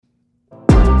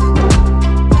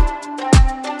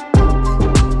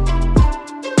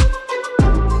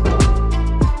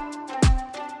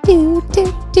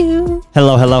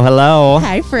Hello, hello, hello.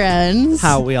 Hi, friends.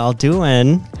 How we all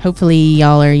doing? Hopefully,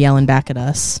 y'all are yelling back at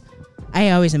us.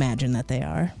 I always imagine that they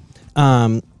are.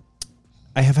 I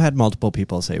have had multiple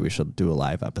people say we should do a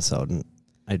live episode, and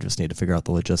I just need to figure out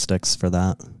the logistics for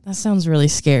that. That sounds really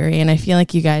scary, and I feel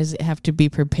like you guys have to be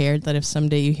prepared that if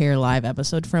someday you hear a live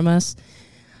episode from us,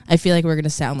 I feel like we're going to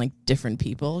sound like different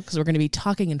people because we're going to be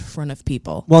talking in front of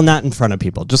people. Well, not in front of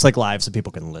people, just like live so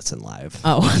people can listen live.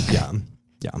 Oh. Yeah.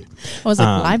 Yeah. I was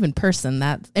like, live in person.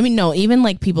 No, even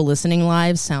like people listening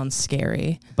live sounds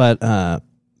scary. But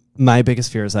my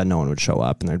biggest fear is that no one would show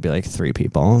up and there'd be like 3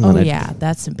 people. And oh, yeah.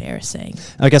 That's embarrassing.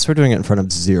 I guess we're doing it in front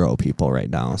of 0 people right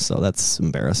now, so that's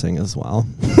embarrassing as well.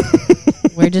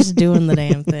 We're just doing the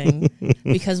damn thing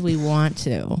because we want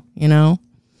to, you know?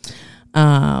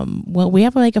 Well, we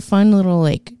have like a fun little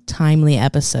like timely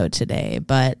episode today,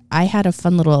 but I had a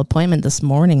fun little appointment this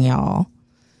morning, y'all.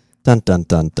 Dun, dun,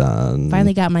 dun, dun.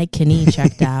 Finally got my kidney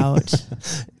checked out.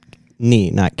 Knee,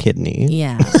 not kidney.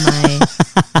 Yeah,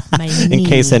 my knee. In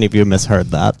case any of you misheard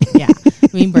that. Yeah,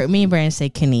 me and Brandon say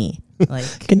kidney. Like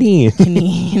Kidney.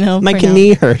 Kidney, you know? My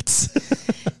kidney hurts.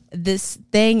 This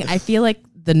thing, I feel like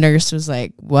the nurse was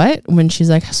like, what? When she's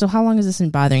like, so how long has this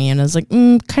been bothering you? And I was like,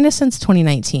 kind of since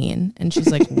 2019. And she's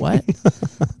like, what?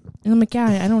 And I'm like,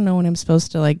 yeah, I don't know when I'm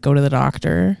supposed to like go to the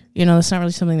doctor. You know, that's not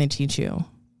really something they teach you.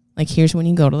 Like, here's when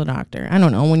you go to the doctor. I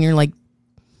don't know, when you're like...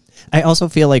 I also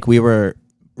feel like we were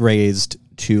raised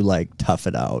to like tough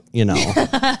it out, you know?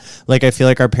 Like, I feel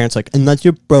like our parents like, unless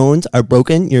your bones are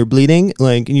broken, you're bleeding,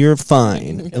 like, you're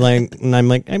fine. Like, and I'm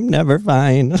like, I'm never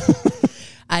fine.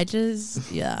 I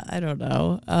don't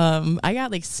know. I got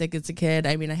like sick as a kid.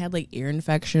 I mean, I had like ear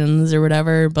infections or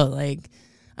whatever, but like,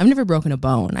 I've never broken a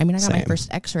bone. I mean, I got my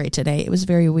first x-ray today. It was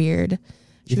very weird.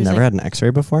 You've never had an x-ray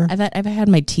before? I've had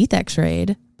my teeth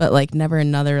x-rayed, but like never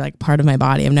another like part of my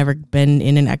body. I've never been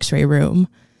in an x-ray room.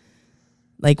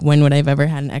 Like, when would I have ever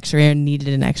had an x-ray or needed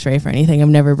an x-ray for anything? I've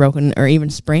never broken or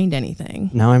even sprained anything.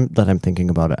 Now I'm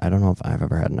thinking about it, I don't know if I've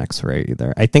ever had an x-ray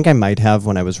either. I think I might have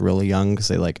when I was really young because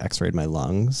they like x-rayed my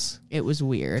lungs. It was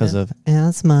weird. Because of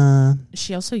asthma.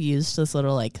 She also used this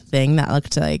little like thing that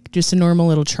looked like just a normal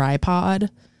little tripod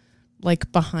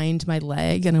like behind my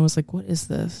leg. And I was like, what is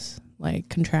this? Like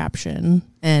contraption.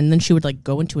 And then she would like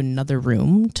go into another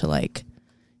room to like,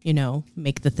 you know,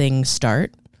 make the thing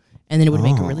start. And then it would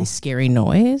make a really scary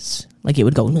noise. Like it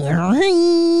would go. And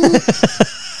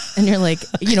you're like,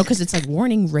 you know, because it's like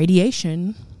warning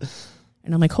radiation.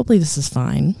 And I'm like, hopefully this is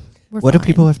fine. What do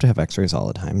people have to have x-rays all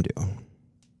the time do?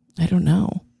 I don't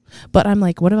know. But I'm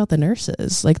like, what about the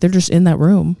nurses? Like, they're just in that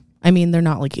room. I mean, they're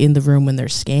not like in the room when they're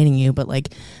scanning you, but like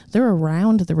they're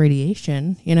around the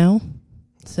radiation, you know?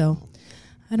 So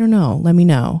I don't know. Let me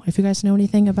know if you guys know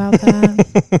anything about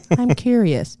that. I'm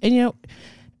curious. And you know,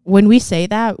 when we say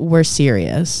that, we're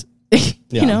serious.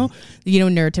 You know,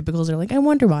 neurotypicals are like, I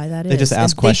wonder why that is. They just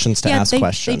ask questions to ask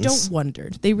questions. They don't wonder.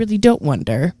 They really don't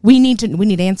wonder. We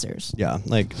need answers. Yeah,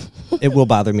 like it will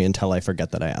bother me until I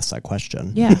forget that I asked that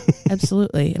question. Yeah,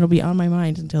 absolutely. It'll be on my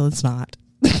mind until it's not.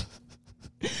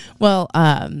 Well,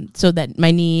 so that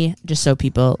my knee, just so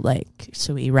people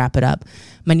so we wrap it up,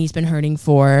 my knee's been hurting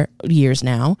for years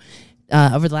now.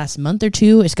 Over the last month or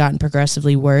 2, it's gotten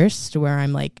progressively worse to where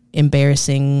I'm like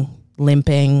embarrassing,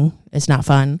 limping. It's not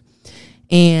fun.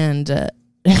 And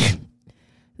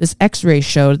this x-ray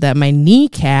showed that my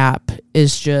kneecap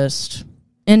is just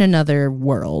in another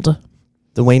world.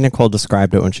 The way Nicole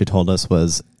described it when she told us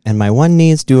was, and my one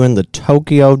knee is doing the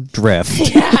Tokyo drift.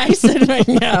 Yeah, I said,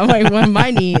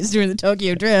 my knee is doing the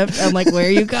Tokyo drift. I'm like, where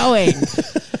are you going?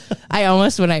 I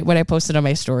almost, when I posted on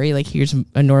my story, like, here's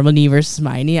a normal knee versus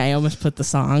my knee, I almost put the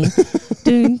song,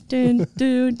 dun, dun,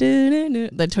 dun, dun, dun, dun,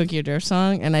 the Tokyo Drift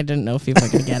song, and I didn't know if people were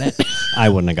going to get it. I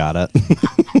wouldn't have got it.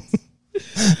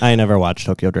 I never watched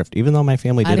Tokyo Drift, even though my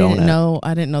family did own it.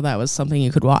 I didn't know that was something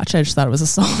you could watch. I just thought it was a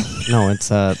song. No, it's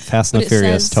Fast and the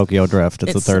Furious Tokyo Drift.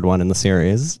 It's the third one in the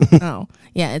series. Oh,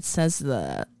 yeah, it says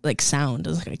the sound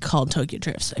is called Tokyo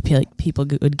Drift, so I feel like people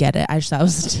would get it. I just thought it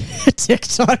was a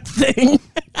TikTok thing.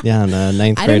 Yeah, and a 9th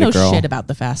grade girl. I don't know shit about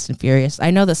the Fast and Furious.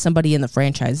 I know that somebody in the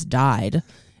franchise died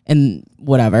and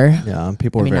whatever. Yeah,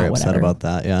 people were very upset about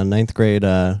that. Yeah, 9th grade,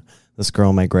 this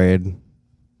girl in my grade,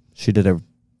 she did a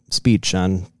speech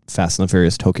on Fast and the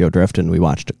Furious Tokyo Drift, and we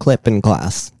watched a clip in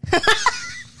class.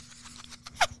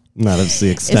 That is the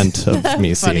extent of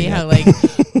me seeing it. Funny how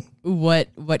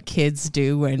what kids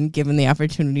do when given the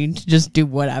opportunity to just do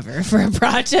whatever for a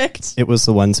project. It was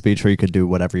the one speech where you could do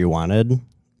whatever you wanted,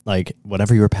 like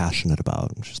whatever you were passionate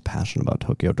about. Just passionate about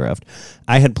Tokyo Drift.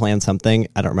 I had planned something,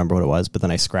 I don't remember what it was, but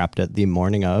then I scrapped it the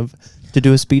morning of to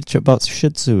do a speech about Shih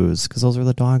Tzus, because those were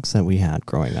the dogs that we had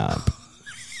growing up.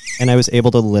 and I was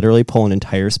able to literally pull an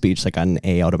entire speech, like an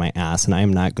A out of my ass, and I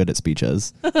am not good at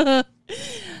speeches.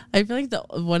 I feel like the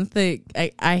one thing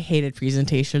I hated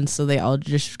presentations, so they all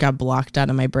just got blocked out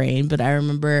of my brain. But I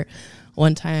remember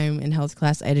one time in health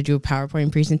class, I had to do a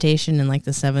PowerPoint presentation in like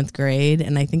the 7th grade,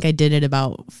 and I think I did it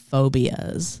about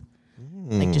phobias,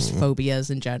 like just phobias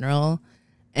in general.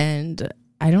 And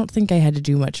I don't think I had to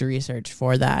do much research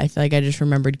for that. I feel like I just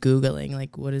remembered Googling,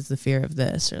 like, what is the fear of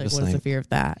this, or like, what is the fear of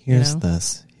that? Here's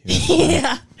this.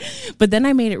 Yeah, but then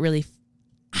I made it really.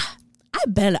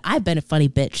 I've been a funny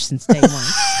bitch since day one.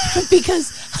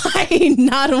 Because I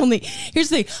not only, here's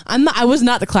the thing, I was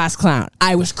not the class clown.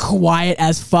 I was quiet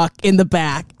as fuck in the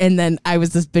back, and then I was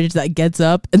this bitch that gets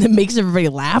up and then makes everybody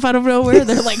laugh out of nowhere.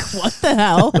 They're like, "What the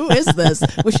hell? Who is this?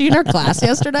 Was she in our class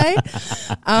yesterday?"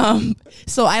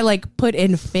 So I like put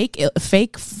in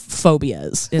fake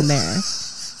phobias in there,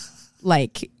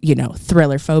 like, you know,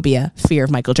 Thriller phobia, fear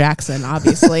of Michael Jackson,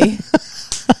 obviously.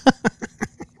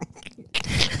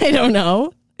 I don't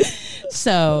know.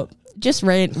 So just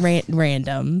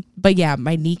random. But yeah,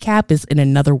 my kneecap is in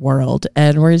another world,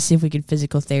 and we're going to see if we can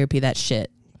physical therapy that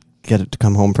shit. Get it to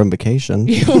come home from vacation.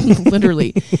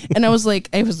 Literally. And I was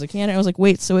looking at it, I was like,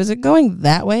 wait, so is it going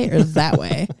that way or that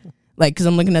way? Like, because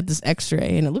I'm looking at this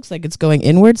x-ray, and it looks like it's going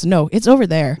inwards. No, it's over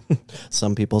there.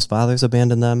 Some people's fathers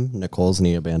abandoned them. Nicole's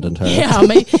knee abandoned her. Yeah.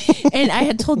 And I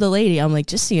had told the lady, I'm like,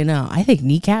 just so you know, I think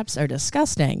kneecaps are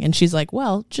disgusting. And she's like,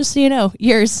 well, just so you know,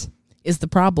 yours is the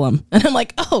problem. And I'm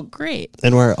like, oh, great.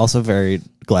 And we're also very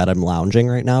glad I'm lounging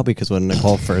right now, because when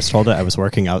Nicole first told it, I was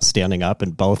working out standing up,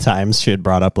 and both times she had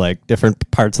brought up like different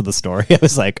parts of the story. I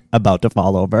was like about to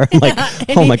fall over. I'm like,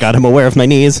 oh my God, I'm aware of my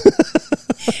knees.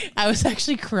 I was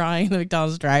actually crying in the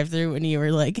McDonald's drive-thru when you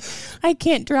were like, I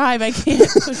can't drive. I can't.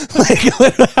 Like,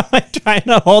 literally, I'm trying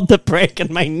to hold the brake,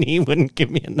 and my knee wouldn't give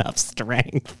me enough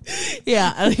strength.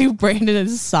 Yeah, I think Brandon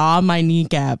saw my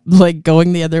kneecap like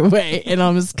going the other way and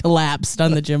almost collapsed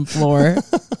on the gym floor.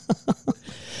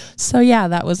 So yeah,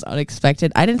 that was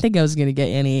unexpected. I didn't think I was going to get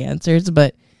any answers,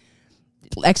 but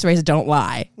x-rays don't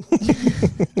lie.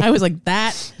 I was like,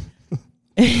 that.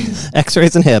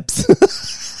 X-rays and hips.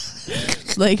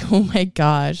 Like, oh my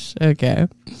gosh. Okay.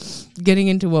 Getting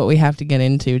into what we have to get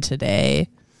into today.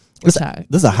 This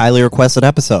is a highly requested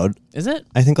episode. Is it?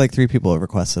 I think like 3 people have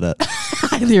requested it.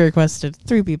 Highly requested.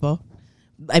 3 people.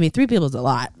 I mean, 3 people is a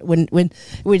lot. When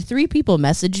 3 people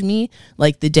message me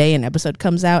like the day an episode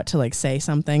comes out to like say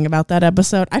something about that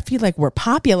episode, I feel like we're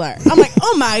popular. I'm like,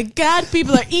 oh my God,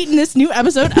 people are eating this new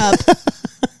episode up.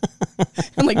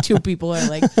 And like 2 people are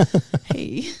like,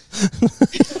 hey.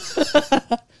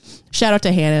 Shout out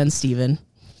to Hannah and Steven,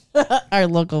 our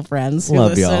local friends who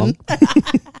Love listen.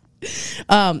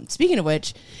 Speaking of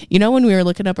which, you know, when we were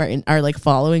looking up our like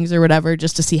followings or whatever,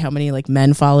 just to see how many like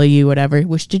men follow you, whatever,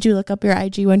 did you look up your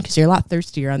IG one? Because you're a lot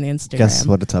thirstier on the Instagram. Guess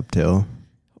what it's up to?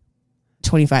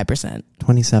 25%.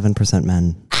 27%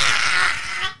 men.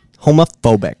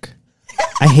 Homophobic.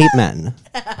 I hate men.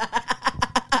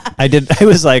 I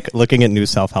was like looking at new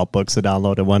self-help books to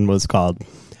download, and one was called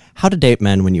How to Date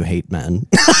Men When You Hate Men.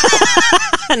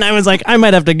 And I was like, I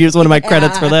might have to use one of my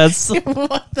credits for this.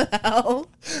 What the hell?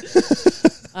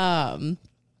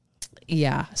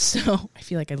 Yeah, so I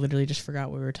feel like I literally just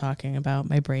forgot what we were talking about.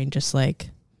 My brain just like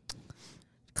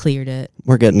cleared it.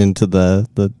 We're getting into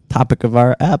the topic of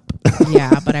our app.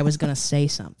 Yeah, but I was going to say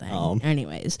something. Oh.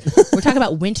 Anyways, we're talking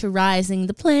about winterizing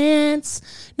the plants.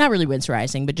 Not really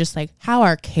winterizing, but just like how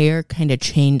our care kind of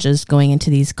changes going into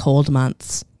these cold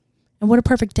months. And what a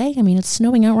perfect day. I mean, it's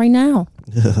snowing out right now.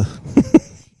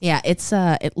 Yeah, it's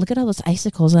look at all those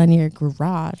icicles on your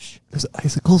garage. There's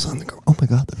icicles on the garage. Oh my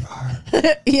God, there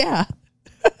are. Yeah.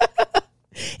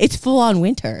 It's full on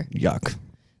winter. Yuck.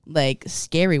 Like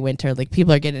scary winter. Like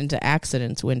people are getting into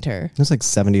accidents winter. It was like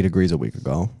 70 degrees a week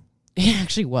ago. It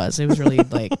actually was. It was really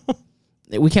like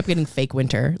we kept getting fake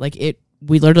winter. Like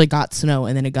we literally got snow,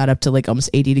 and then it got up to like almost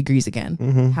 80 degrees again.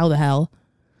 Mm-hmm. How the hell?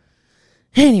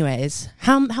 Anyways,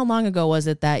 how long ago was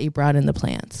it that you brought in the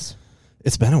plants?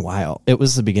 It's been a while. It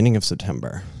was the beginning of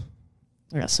September.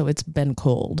 Yeah, so it's been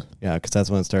cold. Yeah, because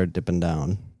that's when it started dipping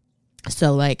down.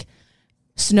 So like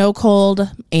snow cold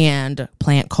and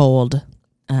plant cold,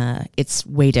 it's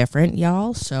way different,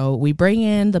 y'all. So we bring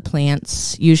in the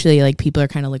plants. Usually like people are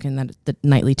kind of looking at the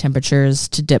nightly temperatures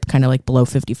to dip kind of like below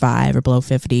 55 or below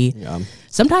 50. Yeah.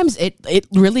 Sometimes it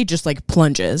really just like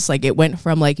plunges. Like it went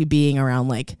from like being around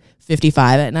like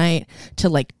 55 at night to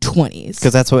like 20s.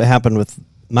 Because that's what happened with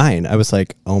mine. I was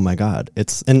like, oh my God.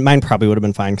 And mine probably would have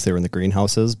been fine because they were in the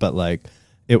greenhouses, but like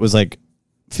it was like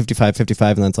 55,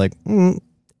 and then it's like,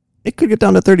 it could get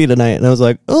down to 30 tonight. And I was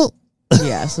like, oh,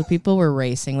 Yeah, so people were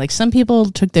racing. Like some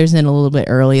people took theirs in a little bit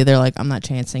early. They're like, I'm not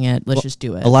chancing it. Let's just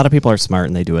do it. A lot of people are smart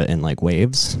and they do it in like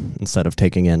waves instead of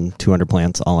taking in 200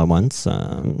 plants all at once.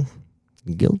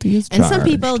 Guilty as charged. And some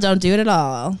people don't do it at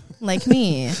all, like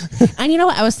me. And you know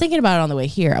what? I was thinking about it on the way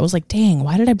here. I was like, dang,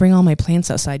 why did I bring all my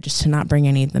plants outside just to not bring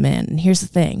any of them in? And here's the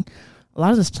thing. A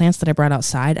lot of those plants that I brought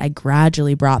outside, I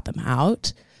gradually brought them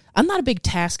out. I'm not a big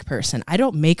task person. I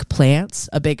don't make plants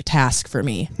a big task for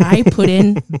me. I put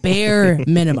in bare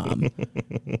minimum.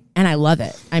 And I love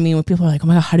it. I mean, when people are like, oh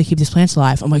my God, how do you keep these plants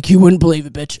alive? I'm like, you wouldn't believe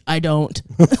it, bitch. I don't.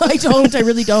 I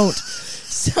really don't.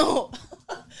 So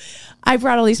I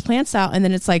brought all these plants out and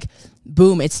then it's like,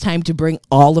 boom, it's time to bring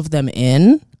all of them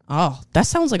in. Oh, that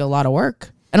sounds like a lot of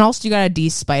work. And also you got to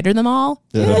de-spider them all.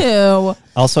 Ew.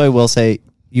 Also, I will say,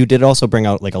 you did also bring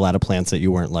out like a lot of plants that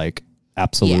you weren't like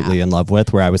absolutely in love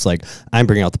with, where I was like, I'm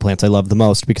bringing out the plants I love the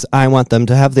most because I want them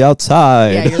to have the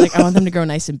outside. Yeah, you're like, I want them to grow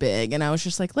nice and big. And I was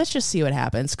just like, let's just see what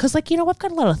happens. Because, like, you know, we've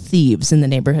got a lot of thieves in the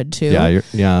neighborhood, too.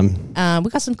 Yeah. We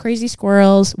got some crazy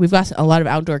squirrels. We've got a lot of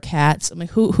outdoor cats. I'm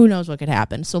like, who knows what could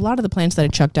happen? So a lot of the plants that I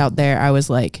chucked out there, I was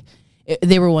like,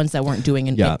 they were ones that weren't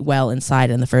doing well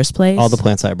inside in the first place. All the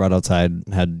plants I brought outside,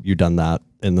 had you done that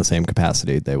in the same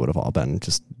capacity, they would have all been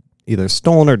just either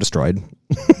stolen or destroyed.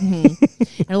 And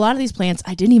a lot of these plants,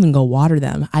 I didn't even go water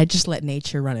them. I just let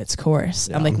nature run its course.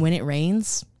 Yeah. I'm like, when it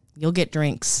rains, you'll get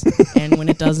drinks. And when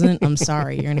it doesn't, I'm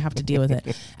sorry. You're going to have to deal with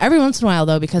it. Every once in a while,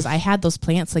 though, because I had those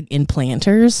plants like in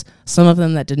planters, some of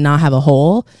them that did not have a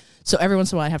hole. So every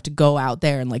once in a while, I have to go out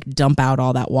there and like dump out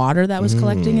all that water that was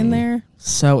collecting in there.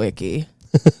 So icky.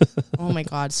 Oh my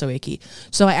God, so icky.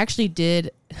 So I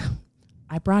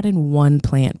brought in one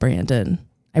plant, Brandon.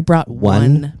 I brought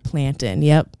one plant in.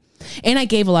 Yep. And I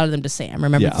gave a lot of them to Sam,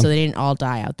 remember? Yeah. So they didn't all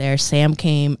die out there. Sam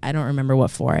came, I don't remember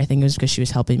what for. I think it was because she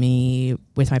was helping me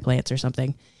with my plants or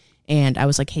something. And I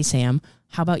was like, hey, Sam,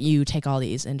 how about you take all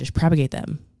these and just propagate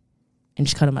them and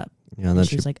just cut them up? Yeah, and then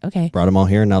she was like, okay. Brought them all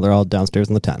here, and now they're all downstairs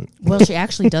in the tent. Well, she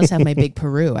actually does have my big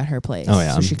Peru at her place. Oh,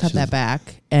 yeah. So she cut that back,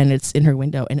 and it's in her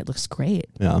window, and it looks great.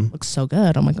 Yeah. It looks so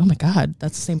good. I'm like, oh, my God,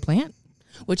 that's the same plant?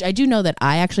 Which I do know that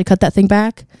I actually cut that thing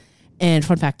back. And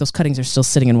fun fact, those cuttings are still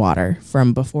sitting in water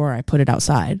from before I put it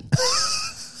outside.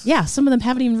 Yeah, some of them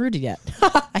haven't even rooted yet.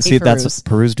 See,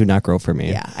 Perus do not grow for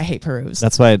me. Yeah, I hate Perus.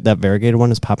 That's why that variegated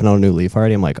one is popping out a new leaf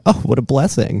already. I'm like, oh, what a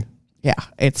blessing. Yeah,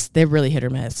 they're really hit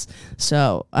or miss.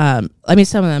 So, I mean,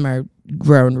 some of them are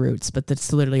growing roots, but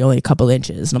that's literally only a couple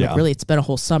inches. And I'm like, really, it's been a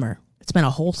whole summer. It's been a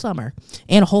whole summer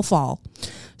and a whole fall.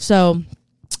 So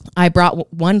I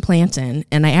brought one plant in,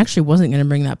 and I actually wasn't going to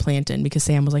bring that plant in because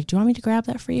Sam was like, do you want me to grab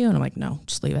that for you? And I'm like, no,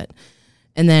 just leave it.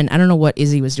 And then I don't know what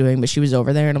Izzy was doing, but she was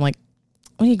over there, and I'm like,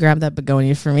 why don't you grab that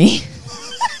begonia for me?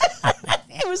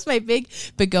 It was my big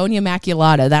begonia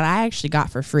maculata that I actually got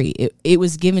for free. It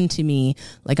was given to me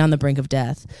like on the brink of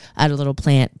death at a little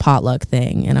plant potluck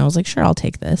thing. And I was like, sure, I'll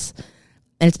take this.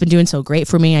 And it's been doing so great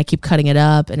for me. I keep cutting it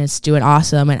up, and it's doing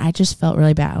awesome. And I just felt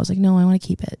really bad. I was like, no, I want to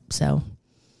keep it. So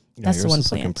that's the one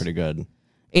plant. Looking pretty good.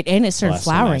 It started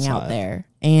flowering out there,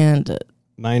 and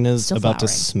mine is about to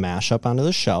smash up onto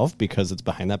the shelf because it's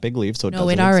behind that big leaf, so it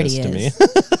doesn't exist to me.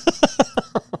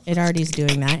 It already is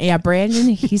doing that. Yeah, Brandon,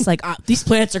 he's like, these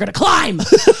plants are gonna climb,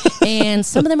 and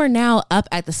some of them are now up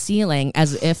at the ceiling,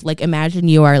 as if like imagine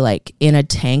you are like in a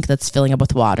tank that's filling up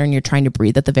with water, and you're trying to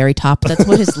breathe at the very top. That's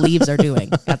what his leaves are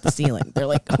doing at the ceiling. They're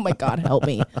like, oh my God, help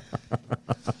me.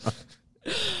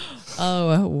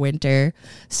 Oh, winter.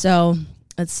 So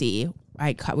let's see.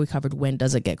 We covered when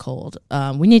does it get cold.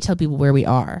 We need to tell people where we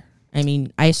are. I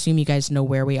mean, I assume you guys know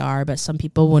where we are, but some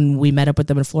people, when we met up with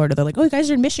them in Florida, they're like, oh, you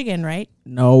guys are in Michigan, right?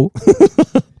 No.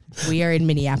 We are in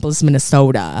Minneapolis,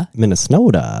 Minnesota. In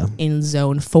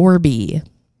Zone 4B.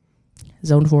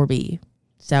 Zone 4B.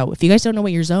 So if you guys don't know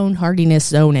what your zone hardiness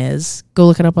zone is, go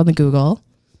look it up on the Google.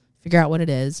 Figure out what it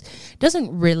is. It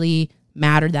doesn't really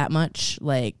matter that much,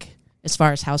 like, as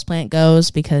far as houseplant goes,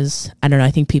 because I don't know,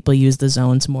 I think people use the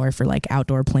zones more for like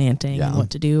outdoor planting and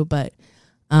what to do, but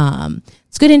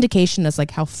it's a good indication as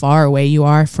like how far away you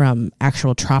are from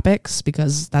actual tropics,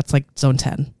 because that's like zone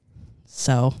 10.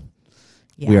 So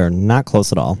yeah. We are not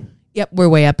close at all. Yep, we're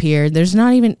way up here. Is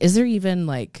there even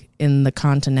like in the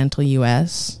continental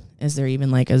US, is there even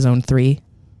like a zone 3?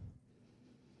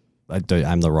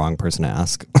 I'm the wrong person to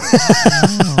ask.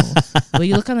 Oh. Well,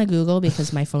 you look on the Google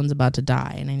because my phone's about to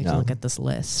die and I need to look at this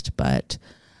list. But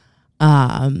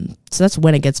so that's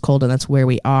when it gets cold and that's where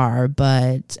we are.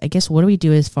 But I guess what do we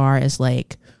do as far as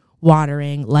like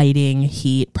watering, lighting,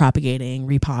 heat, propagating,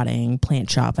 repotting, plant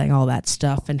shopping, all that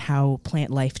stuff, and how plant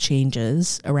life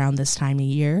changes around this time of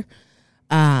year.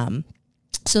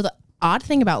 So odd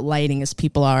thing about lighting is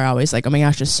people are always like, oh my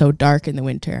gosh, it's so dark in the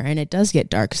winter. And it does get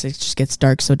dark because it just gets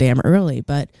dark so damn early.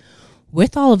 But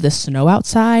with all of the snow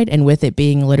outside and with it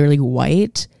being literally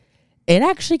white, it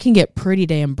actually can get pretty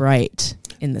damn bright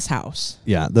in this house.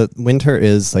 Yeah, the winter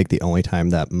is like the only time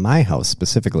that my house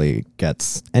specifically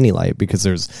gets any light because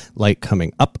there's light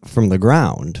coming up from the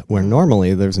ground where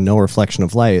normally there's no reflection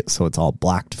of light, so it's all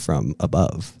blocked from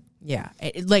above. Yeah,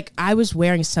 like I was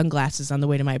wearing sunglasses on the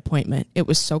way to my appointment. It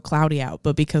was so cloudy out,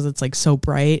 but because it's like so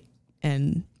bright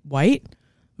and white,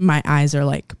 my eyes are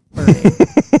like burning.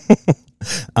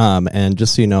 And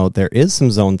just so you know, there is some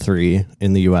zone 3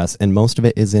 in the U.S. and most of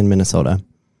it is in Minnesota.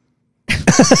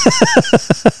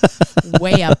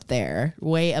 Way up there,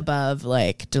 way above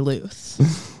like Duluth.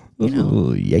 You know?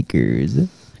 Ooh, yikers.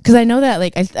 Because I know that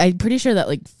like I'm pretty sure that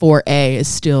like 4A is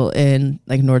still in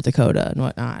like North Dakota and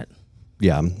whatnot.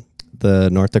 Yeah, the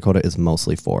North Dakota is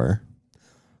mostly 4.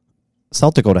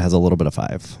 South Dakota has a little bit of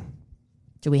 5.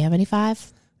 Do we have any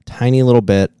 5? Tiny little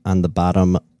bit on the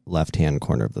bottom left-hand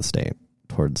corner of the state,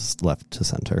 towards left to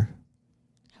center.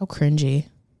 How cringy.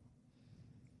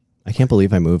 I can't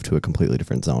believe I moved to a completely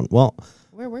different zone. Well,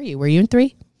 where were you? Were you in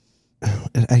 3?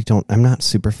 I'm not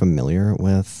super familiar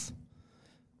with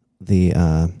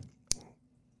the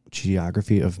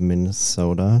geography of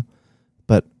Minnesota,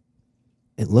 but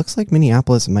it looks like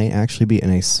Minneapolis might actually be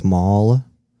in a small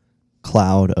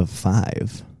cloud of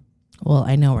 5. Well,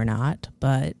 I know we're not,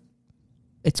 but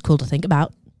it's cool to think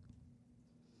about.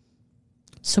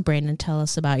 So, Brandon, tell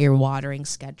us about your watering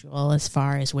schedule as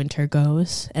far as winter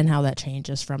goes and how that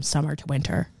changes from summer to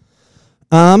winter.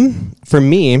 For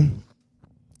me,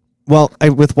 well,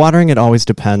 with watering, it always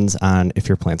depends on if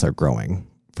your plants are growing.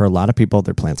 For a lot of people,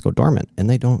 their plants go dormant and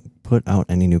they don't put out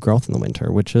any new growth in the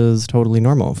winter, which is totally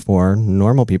normal for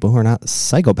normal people who are not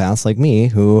psychopaths like me,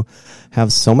 who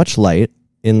have so much light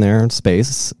in their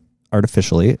space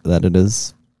artificially that it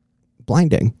is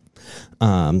blinding.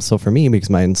 So for me, because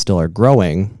mine still are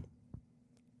growing,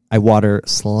 I water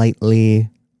slightly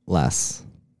less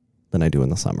than I do in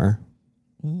the summer.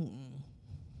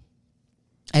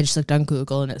 I just looked on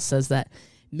Google and it says that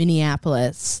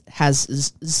Minneapolis has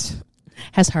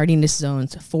hardiness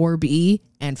zones 4B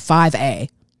and 5A.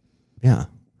 Yeah.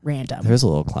 Random. There's a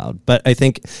little cloud. But I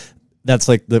think that's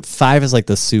like the 5 is like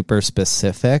the super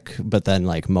specific, but then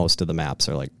like most of the maps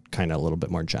are like kind of a little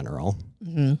bit more general.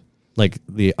 Mm-hmm. Like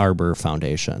the Arbor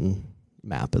Foundation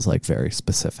map is like very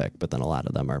specific, but then a lot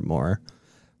of them are more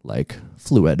like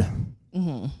fluid.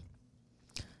 Mm-hmm.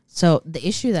 So the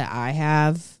issue that I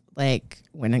have, like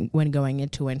when going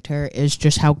into winter, is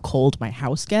just how cold my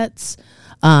house gets,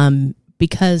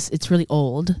 because it's really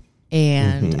old,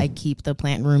 and I keep the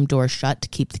plant room door shut to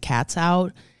keep the cats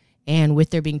out. And with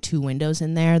there being 2 windows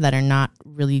in there that are not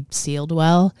really sealed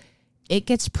well, it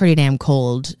gets pretty damn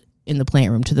cold in the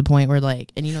plant room to the point where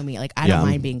like, and you know me, like I don't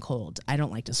mind being cold. I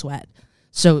don't like to sweat.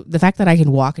 So the fact that I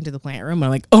can walk into the plant room and I'm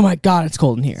like, oh my God, it's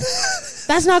cold in here.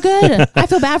 That's not good. I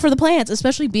feel bad for the plants,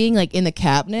 especially being like in the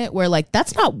cabinet where like,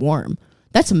 that's not warm.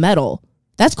 That's metal.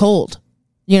 That's cold.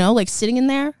 You know, like sitting in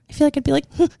there, I feel like I'd be like,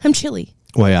 I'm chilly.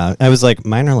 Well, yeah, I was like,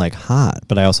 mine are like hot,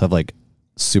 but I also have like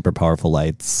super powerful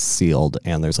lights sealed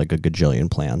and there's like a gajillion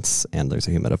plants and there's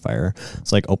a humidifier.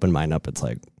 So like open mine up, it's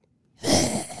like,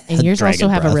 and yours also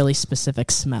have breath. a really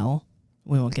specific smell.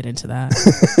 We won't get into that.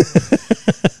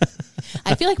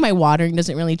 I feel like my watering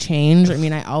doesn't really change. I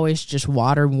mean, I always just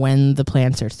water when the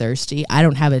plants are thirsty. I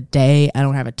don't have a day. I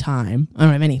don't have a time. I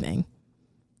don't have anything.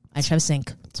 I just have a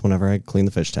sink. It's whenever I clean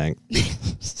the fish tank.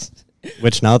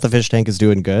 Which now that the fish tank is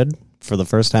doing good for the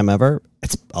first time ever,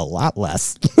 it's a lot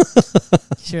less.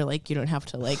 Sure, like you don't have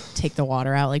to like take the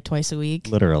water out like twice a week.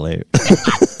 Literally.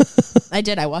 I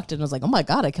did. I walked in and was like, oh my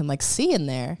God, I can like see in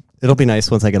there. It'll be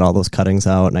nice once I get all those cuttings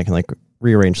out and I can like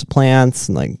rearrange the plants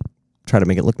and like try to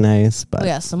make it look nice. But oh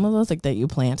yeah, some of those like that you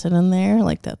planted in there,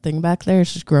 like that thing back there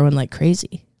is just growing like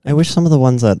crazy. I wish some of the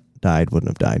ones that died wouldn't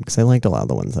have died because I liked a lot of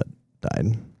the ones that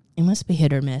died. It must be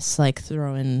hit or miss, like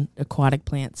throwing aquatic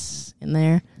plants in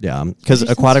there. Yeah, because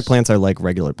aquatic plants are like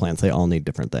regular plants. They all need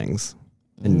different things.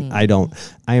 And I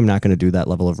am not going to do that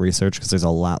level of research because there's a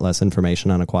lot less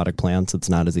information on aquatic plants. It's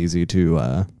not as easy to...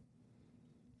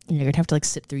 You're going to have to like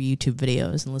sit through YouTube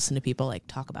videos and listen to people like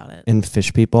talk about it. And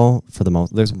fish people, for the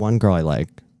most... There's one girl I like,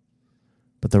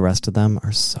 but the rest of them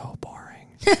are so boring.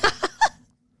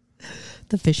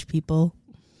 The fish people.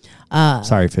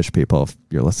 Sorry, fish people, if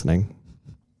you're listening.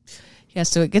 Yeah,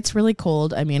 so it gets really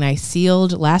cold. I mean,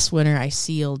 last winter, I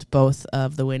sealed both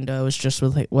of the windows just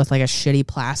with like a shitty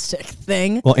plastic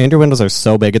thing. Well, and your windows are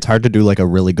so big, it's hard to do like a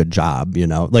really good job, you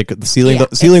know? Like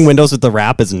sealing windows with the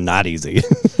wrap is not easy.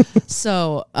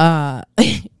 So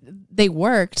they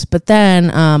worked, but then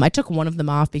I took one of them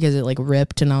off because it like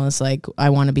ripped, and I was like, I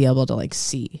want to be able to like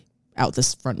see out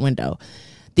this front window.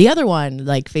 The other one,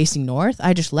 like facing north,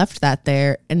 I just left that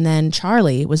there, and then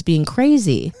Charlie was being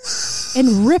crazy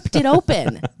and ripped it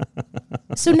open.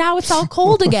 So now it's all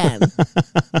cold again.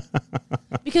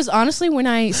 Because honestly, when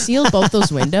I sealed both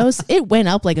those windows, it went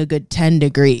up like a good 10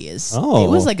 degrees. Oh. It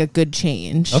was like a good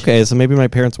change. Okay, so maybe my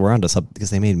parents were onto something because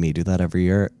they made me do that every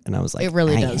year, and I was like, It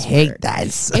really I does hate work.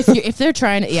 this. If they're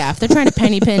trying to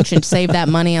penny pinch and save that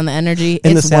money on the energy,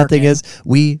 And it's the sad thing working. is,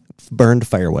 we burned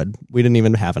firewood. We didn't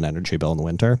even have an energy bill in the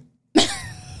winter.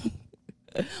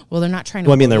 Well, they're not trying to.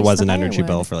 Well, I mean, there waste was the an energy firewood.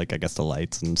 bill for like, I guess, the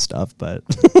lights and stuff, but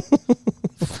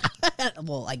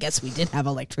Well, I guess we did have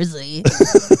electricity.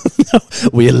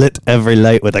 we lit every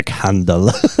light with a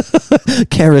candle.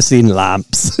 Kerosene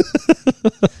lamps.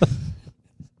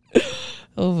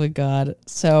 Oh my god!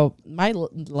 So my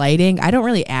lighting, I don't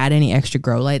really add any extra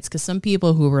grow lights because some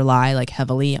people who rely like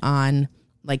heavily on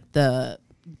like the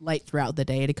light throughout the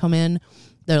day to come in,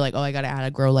 they're like, oh, I got to add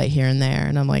a grow light here and there,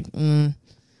 and I'm like,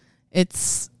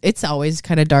 it's always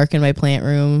kind of dark in my plant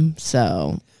room,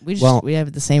 so we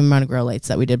have the same amount of grow lights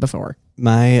that we did before.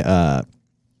 My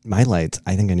lights,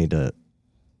 I think I need to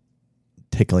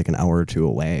take like an hour or two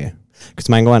away because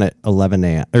mine go on at 11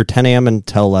 a.m. or 10 a.m.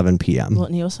 until 11 p.m. Well,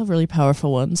 and you also have really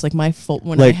powerful ones. Like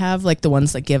when I Like- have like the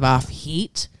ones that give off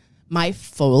heat, my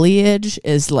foliage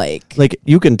is like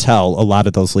You can tell a lot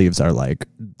of those leaves are like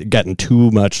getting too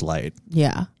much light.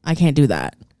 yeah, I can't do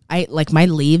that. I like my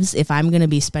leaves, if I'm going to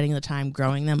be spending the time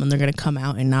growing them and they're going to come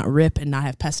out and not rip and not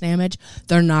have pest damage,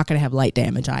 they're not going to have light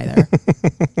damage either.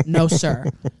 No, sir.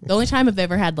 The only time I've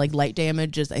ever had like light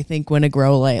damage is I think when a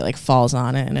grow light like falls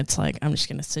on it and it's like, I'm just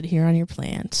going to sit here on your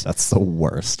plant. That's the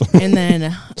worst. And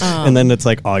then, And then it's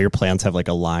like all your plants have like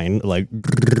a line, like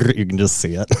you can just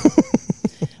see it.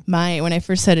 when I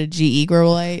first had a GE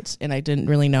grow light and I didn't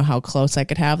really know how close I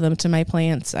could have them to my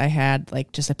plants, I had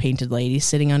like just a painted lady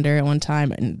sitting under it one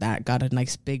time, and that got a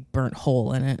nice big burnt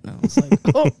hole in it. And I was like,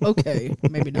 oh, okay,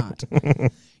 maybe not.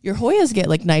 Your Hoyas get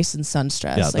like nice and sun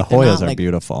stressed. Yeah, like, the they're Hoyas not, are like,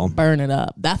 beautiful. burn it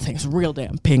up. That thing's real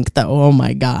damn pink though. Oh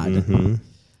my God. Mm-hmm.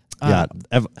 Yeah,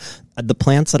 the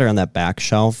plants that are on that back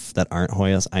shelf that aren't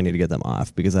Hoyas, I need to get them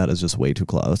off because that is just way too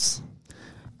close.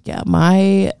 Yeah,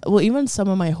 even some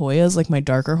of my Hoyas, like my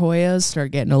darker Hoyas, start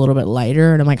getting a little bit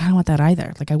lighter, and I'm like, I don't want that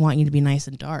either. Like, I want you to be nice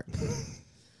and dark.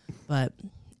 But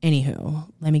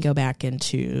anywho, let me go back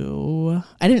into.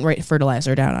 I didn't write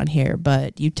fertilizer down on here,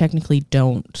 but you technically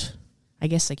don't. I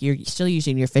guess like you're still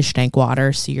using your fish tank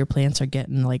water, so your plants are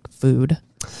getting like food.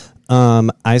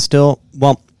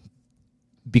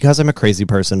 Because I'm a crazy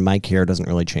person, my care doesn't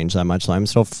really change that much. So I'm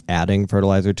still adding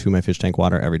fertilizer to my fish tank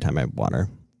water every time I water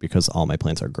because all my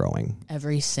plants are growing.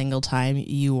 Every single time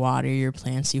you water your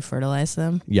plants, you fertilize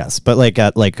them. Yes, but like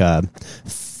at like a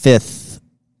fifth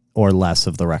or less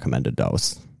of the recommended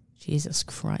dose. Jesus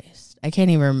Christ. I can't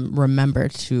even remember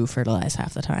to fertilize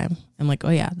half the time. I'm like,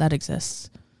 oh yeah, that exists.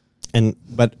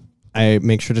 But I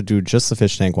make sure to do just the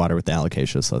fish tank water with the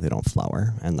alocasia so they don't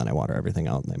flower. And then I water everything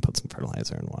out and then put some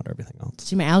fertilizer and water everything else.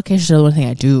 See, my allocations are the one thing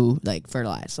I do like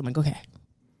fertilize. So I'm like, okay,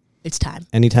 it's time.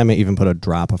 Anytime I even put a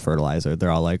drop of fertilizer, they're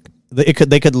all like, they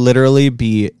could literally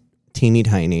be teeny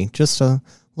tiny, just a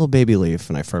little baby leaf.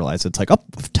 And I fertilize. It's like, oh,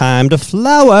 time to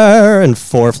flower. And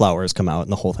 4 flowers come out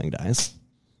and the whole thing dies.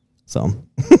 So.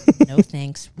 No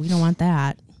thanks. We don't want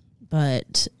that.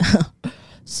 But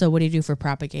so what do you do for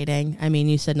propagating? I mean,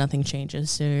 you said nothing changes.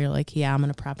 So you're like, yeah, I'm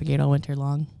going to propagate all winter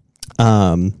long.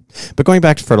 But going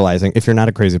back to fertilizing, if you're not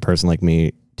a crazy person like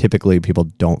me, typically people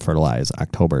don't fertilize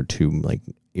October to like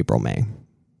April, May,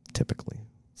 typically.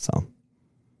 So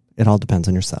it all depends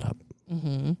on your setup.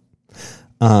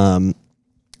 Mm-hmm.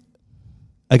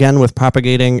 Again, with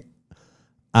propagating,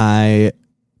 I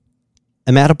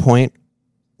am at a point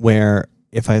where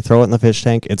if I throw it in the fish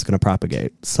tank, it's going to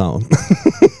propagate. So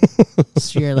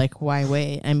So you're like, why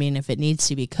wait? I mean, if it needs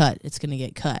to be cut, it's going to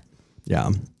get cut. yeah.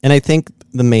 And I think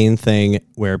the main thing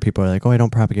where people are like, oh, I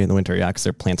don't propagate in the winter. Yeah, because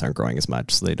their plants aren't growing as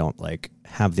much. So they don't like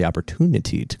have the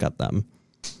opportunity to cut them.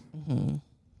 Mm-hmm.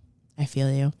 I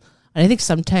feel you. And I think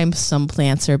sometimes some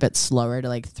plants are a bit slower to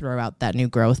like throw out that new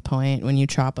growth point when you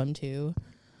chop them too.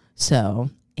 So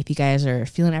if you guys are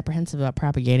feeling apprehensive about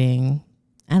propagating,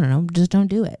 I don't know, just don't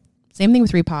do it. Same thing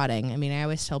with repotting. I mean, I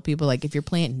always tell people, like, if your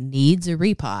plant needs a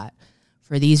repot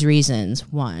for these reasons,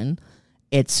 one,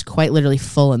 it's quite literally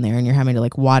full in there and you're having to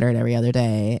like water it every other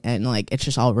day and like it's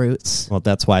just all roots. Well,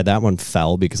 that's why that one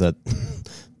fell, because it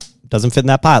doesn't fit in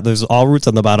that pot. There's all roots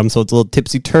on the bottom, so it's a little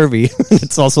tipsy-turvy.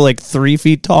 It's also like 3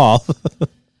 feet tall.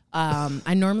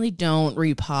 I normally don't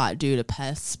repot due to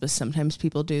pests, but sometimes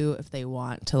people do if they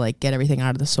want to like get everything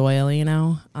out of the soil, you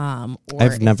know. Or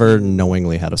I've never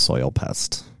knowingly had a soil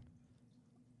pest.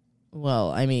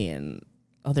 Well, I mean,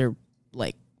 other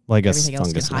like Well, I guess everything else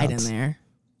fungus can hide in gnats. there.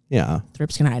 Yeah.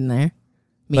 Thrips can hide in there.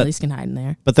 Mealies can hide in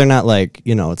there. But they're not like,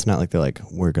 you know, it's not like they're like,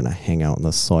 we're going to hang out in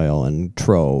the soil in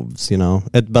troves, you know?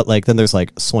 But like, then there's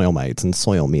like soil mites and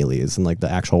soil mealies and like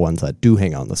the actual ones that do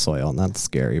hang out in the soil. And that's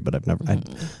scary, but I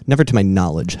never to my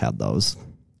knowledge had those.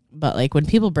 But like when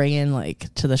people bring in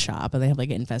like to the shop and they have like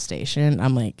an infestation,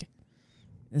 I'm like,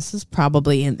 this is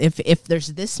probably, if there's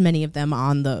this many of them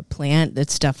on the plant,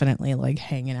 it's definitely like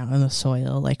hanging out in the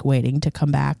soil, like waiting to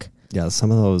come back. Yeah,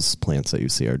 some of those plants that you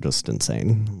see are just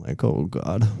insane. I'm like, oh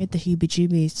God. Get the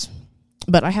heebie-jeebies.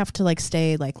 But I have to like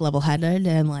stay like level-headed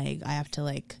and like I have to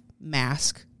like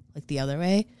mask like the other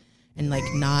way and like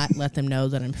not let them know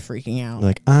that I'm freaking out.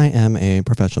 Like, I am a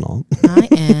professional. I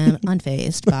am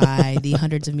unfazed by the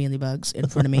hundreds of mealybugs in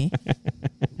front of me.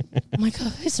 I'm like,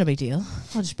 oh, it's no big deal.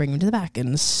 I'll just bring them to the back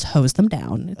and hose them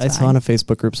down. It's I saw fine. on a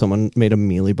Facebook group someone made a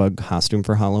mealybug costume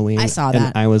for Halloween. I saw and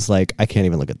that. I was like, I can't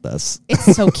even look at this.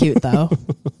 It's so cute though.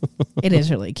 It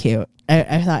is really cute.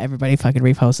 I thought everybody fucking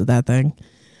reposted that thing.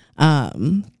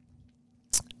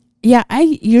 Yeah, I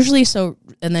usually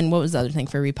and then what was the other thing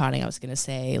for repotting? I was gonna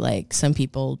say like some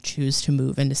people choose to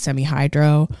move into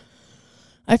semi-hydro.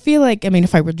 I feel like, I mean,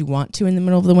 if I really want to in the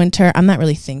middle of the winter, I'm not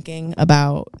really thinking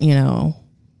about, you know,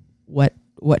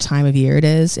 what time of year it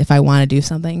is. If I want to do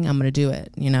something, I'm gonna do it,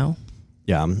 you know.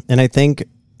 Yeah, and I think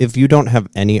if you don't have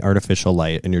any artificial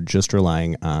light and you're just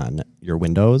relying on your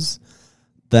windows,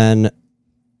 then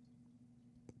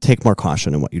take more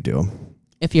caution in what you do.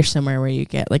 If you're somewhere where you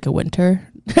get like a winter,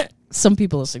 some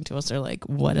people listening to us are like,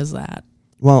 what is that?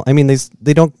 Well, I mean,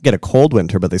 they don't get a cold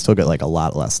winter, but they still get like a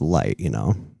lot less light, you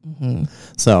know? Mm-hmm.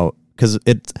 So, because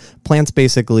plants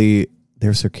basically,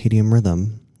 their circadian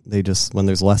rhythm, they just, when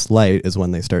there's less light is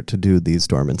when they start to do these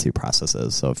dormancy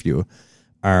processes. So if you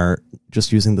are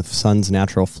just using the sun's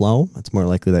natural flow, it's more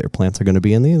likely that your plants are going to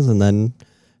be in these, and then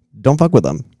don't fuck with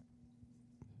them.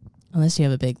 Unless you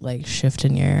have a big like shift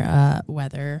in your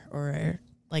weather or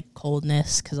like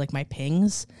coldness, because like my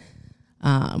pings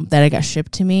that I got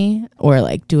shipped to me were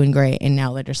like doing great, and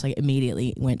now they're just like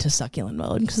immediately went to succulent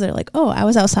mode because they're like, oh, I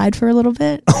was outside for a little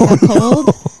bit, I got cold,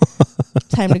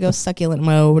 time to go succulent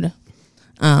mode.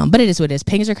 But it is what it is.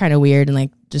 Pings are kind of weird, and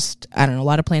like just I don't know. A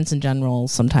lot of plants in general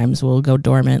sometimes will go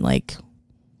dormant like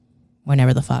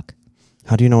whenever the fuck.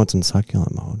 How do you know it's in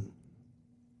succulent mode?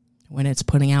 When it's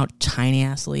putting out tiny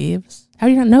ass leaves. How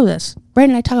do you not know this?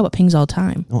 Brandon and I talk about pings all the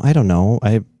time. Oh, I don't know.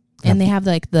 And they have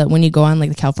like when you go on like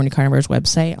the California Carnivores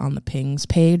website on the pings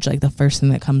page, like the first thing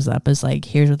that comes up is like,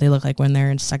 here's what they look like when they're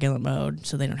in succulent mode,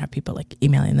 so they don't have people like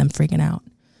emailing them freaking out.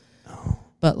 Oh.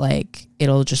 But like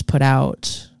it'll just put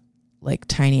out like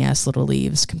tiny ass little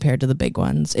leaves compared to the big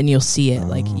ones, and you'll see it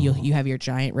like you have your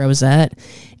giant rosette,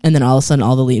 and then all of a sudden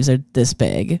all the leaves are this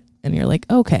big, and you're like,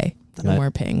 okay, no more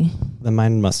ping. Then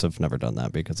mine must have never done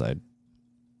that because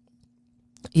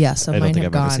Yeah, so I don't mine think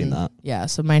have I've ever gone. seen that. Yeah,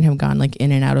 so mine have gone like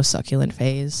in and out of succulent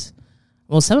phase.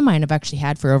 Well, some of mine have actually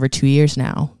had for over 2 years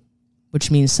now, which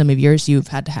means some of yours you've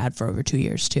had to had for over 2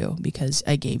 years too, because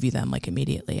I gave you them like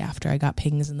immediately after I got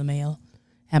pings in the mail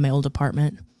at my old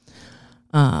apartment.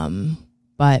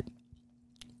 But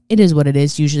it is what it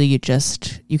is. Usually you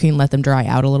can let them dry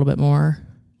out a little bit more,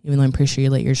 even though I'm pretty sure you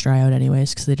let yours dry out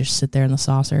anyways because they just sit there in the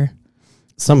saucer.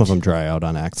 Some of them dry out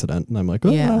on accident, and I'm like,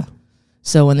 oh. Yeah.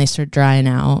 So when they start drying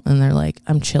out and they're like,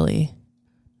 I'm chilly,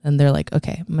 and they're like,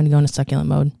 okay, I'm going to go into succulent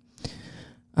mode.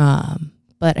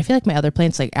 But I feel like my other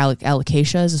plants, like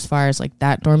alocasias, as far as like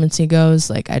that dormancy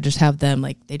goes, like I just have them,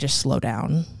 like they just slow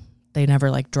down. They never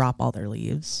like drop all their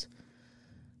leaves.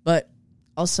 But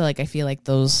also like I feel like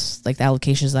those, like the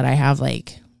alocasias that I have,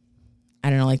 like, I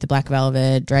don't know, like the black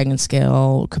velvet, dragon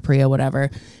scale, capria, whatever.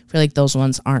 I feel like those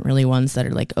ones aren't really ones that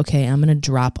are like, okay, I'm going to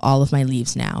drop all of my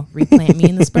leaves now. Replant me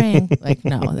in the spring. Like,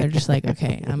 no, they're just like,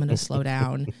 okay, I'm going to slow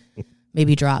down,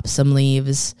 maybe drop some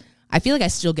leaves. I feel like I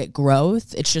still get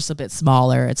growth. It's just a bit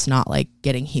smaller. It's not like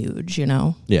getting huge, you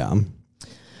know? Yeah.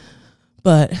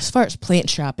 But as far as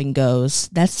plant shopping goes,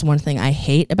 that's one thing I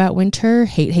hate about winter.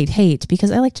 Hate,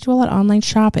 because I like to do a lot of online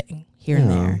shopping here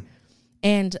and there.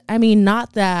 And I mean,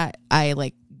 not that I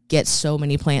like get so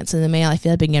many plants in the mail. I feel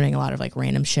like I've been getting a lot of like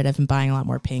random shit. I've been buying a lot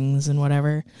more pings and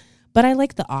whatever. But I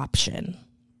like the option,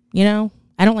 you know?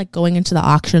 I don't like going into the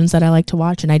auctions that I like to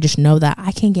watch, and I just know that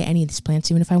I can't get any of these plants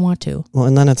even if I want to. Well,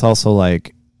 and then it's also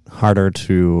like harder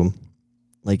to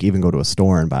like even go to a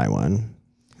store and buy one.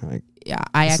 Like, Yeah,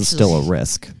 this is still a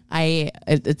risk.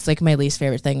 It's like my least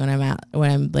favorite thing when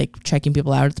I'm like checking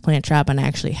people out at the plant shop and I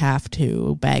actually have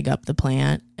to bag up the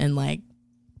plant and like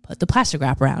put the plastic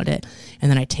wrap around it,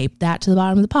 and then I tape that to the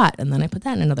bottom of the pot, and then I put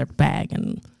that in another bag,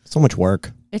 and So much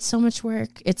work. it's so much work.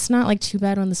 It's not like too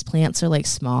bad when these plants are like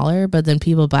smaller, but then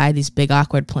people buy these big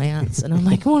awkward plants, and I'm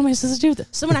like, what am I supposed to do with it?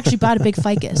 Someone actually bought a big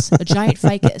ficus, a giant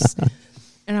ficus,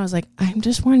 and I was like, I'm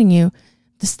just warning you,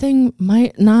 this thing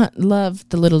might not love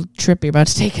the little trip you're about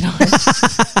to take it on.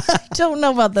 I don't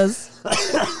know about this.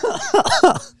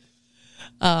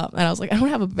 And I was like, I don't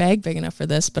have a bag big enough for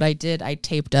this, but I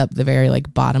taped up the very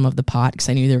like bottom of the pot because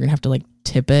I knew they were gonna have to like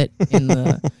tip it in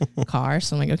the car.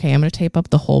 So I'm like, okay, I'm gonna tape up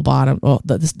the whole bottom,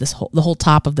 the whole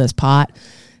top of this pot,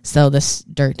 so this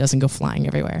dirt doesn't go flying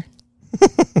everywhere.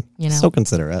 You know, So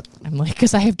considerate. I'm like,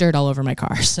 because I have dirt all over my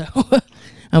car, so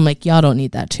I'm like, y'all don't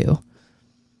need that too.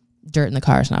 Dirt in the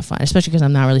car is not fun, especially because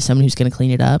I'm not really someone who's gonna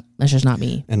clean it up. That's just not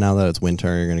me. And now that it's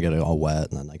winter, you're gonna get it all wet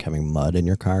and then like having mud in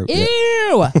your car.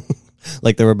 Ew.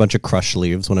 Like there were a bunch of crushed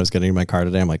leaves when I was getting in my car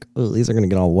today. I'm like, oh, these are gonna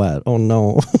get all wet. Oh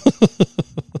no.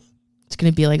 It's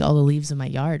gonna be like all the leaves in my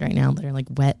yard right now that are like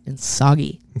wet and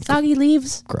soggy. Soggy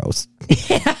leaves. Gross.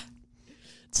 Yeah.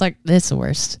 It's like, it's the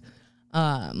worst.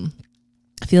 I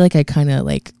feel like I kind of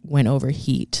like went over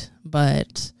heat,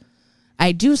 but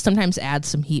I do sometimes add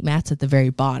some heat mats at the very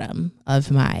bottom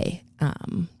of my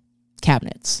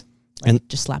cabinets. Like, And-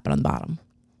 just slap it on the bottom.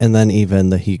 And then even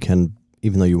the heat can,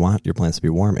 even though you want your plants to be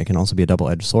warm, it can also be a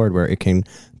double-edged sword where it can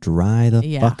dry the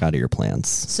fuck out of your plants.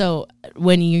 So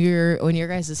when your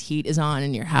guys' heat is on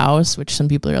in your house, which some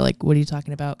people are like, what are you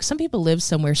talking about? 'Cause some people live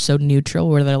somewhere so neutral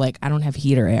where they're like, I don't have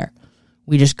heat or air.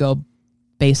 We just go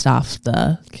based off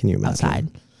the Can you imagine? outside.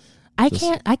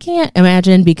 I can't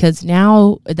imagine, because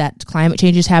now that climate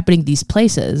change is happening, these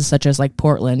places such as like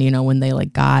Portland, you know, when they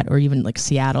like got, or even like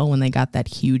Seattle, when they got that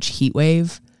huge heat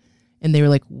wave and they were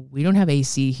like, we don't have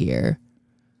AC here.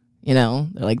 You know,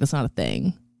 they're like, that's not a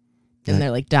thing. And they're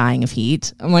like dying of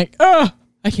heat. I'm like, oh,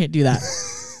 I can't do that.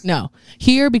 No.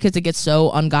 Here, because it gets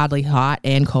so ungodly hot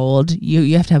and cold,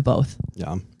 you have to have both.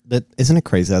 Yeah. That isn't it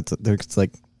crazy that there's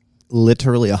like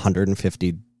literally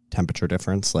 150 temperature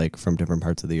difference, like from different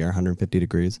parts of the year, 150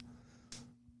 degrees.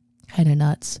 Kind of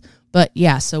nuts. But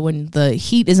yeah, so when the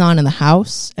heat is on in the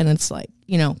house and it's like,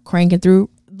 you know, cranking through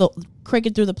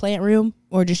the plant room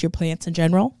or just your plants in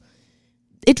general,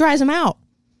 it dries them out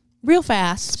real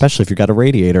fast. Especially if you got a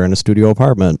radiator in a studio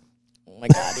apartment. Oh my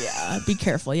God, yeah. Be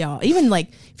careful, y'all. Even like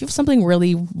if you have something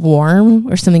really warm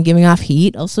or something giving off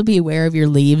heat, also be aware of your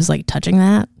leaves like touching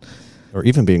that. Or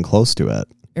even being close to it.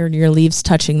 Or your leaves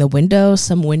touching the window.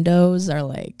 Some windows are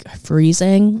like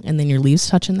freezing and then your leaves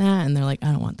touching that and they're like,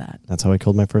 I don't want that. That's how I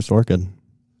killed my first orchid.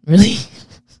 Really?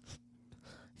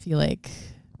 I feel like,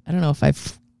 I don't know if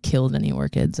I've killed any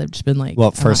orchids. I've just been like, Well,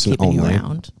 I'm first not and keeping you only.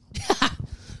 around.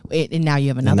 Wait, and now you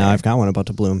have another. And now I've got one about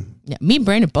to bloom. Yeah, me and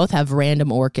Brandon both have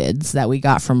random orchids that we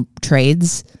got from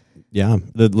trades. Yeah.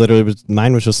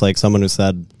 Mine was just like someone who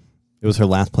said it was her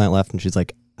last plant left and she's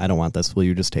like, I don't want this. Will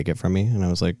you just take it from me? And I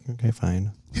was like, okay,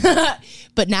 fine.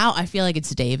 But now I feel like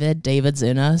it's David. David's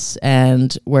in us,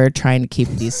 and we're trying to keep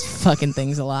these fucking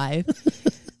things alive.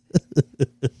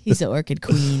 He's the orchid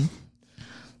queen.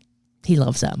 He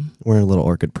loves them. We're little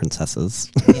orchid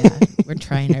princesses. Yeah, we're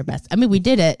trying our best. I mean, we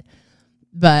did it,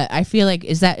 but I feel like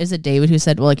is it David who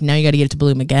said, well, like now you got to get it to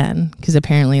bloom again, because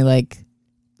apparently like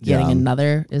getting Yeah.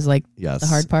 another is like Yes. the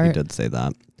hard part. He did say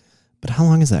that. But how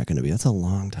long is that going to be? That's a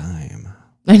long time.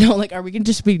 I know, like, are we gonna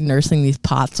just be nursing these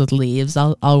pots with leaves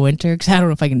all winter? Because I don't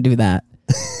know if I can do that.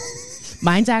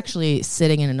 Mine's actually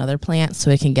sitting in another plant,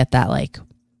 so it can get that like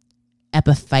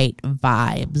epiphyte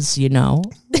vibes, you know.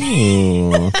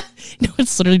 Ooh. No,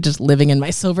 it's literally just living in my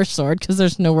silver sword because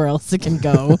there's nowhere else it can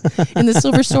go. And the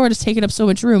silver sword is taking up so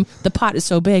much room. The pot is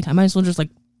so big, I might as well just like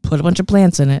put a bunch of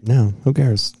plants in it. No, who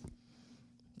cares?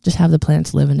 Just have the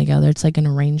plants living together. It's like an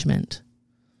arrangement.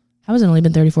 How has it only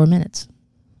been 34 minutes?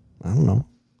 I don't know.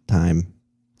 Time.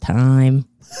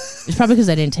 It's probably because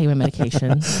I didn't take my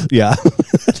medication. Yeah.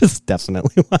 That's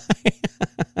definitely why.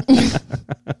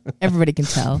 Everybody can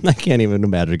tell. I can't even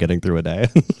imagine getting through a day.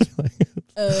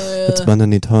 It's been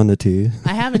an eternity.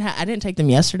 I didn't take them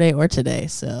yesterday or today,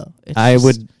 so it's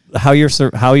How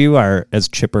you are as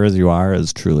chipper as you are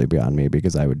is truly beyond me,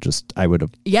 because I would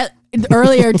have. Yeah,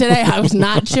 earlier today I was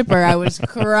not chipper. I was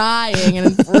crying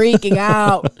and freaking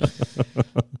out.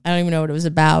 I don't even know what it was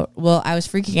about. Well, I was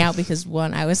freaking out because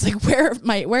one, I was like, where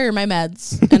are my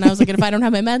meds? And I was like, if I don't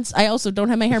have my meds, I also don't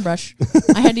have my hairbrush.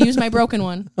 I had to use my broken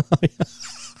one.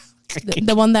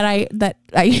 The one that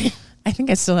I I think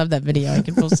I still have that video. I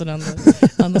can post it on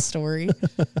the story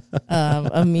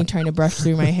of me trying to brush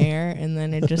through my hair, and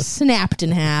then it just snapped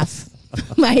in half.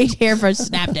 My hairbrush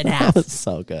snapped in half. That's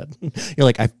so good. You're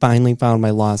like, I finally found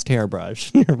my lost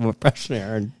hairbrush. You're brushing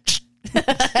hair. And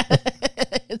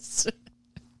it's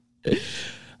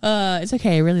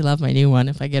okay. I really love my new one.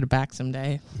 If I get it back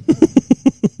someday.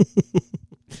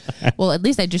 Well, at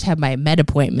least I just have my med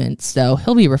appointments, so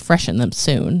he'll be refreshing them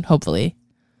soon, hopefully.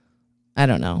 I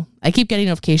don't know. I keep getting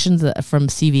notifications from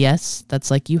CVS that's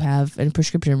like, you have a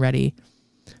prescription ready.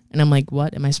 And I'm like,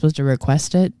 what? Am I supposed to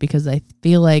request it? Because I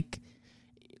feel like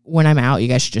when I'm out, you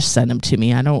guys should just send them to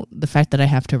me. The fact that I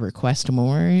have to request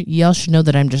more, y'all should know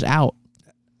that I'm just out.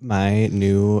 My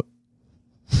new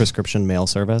prescription mail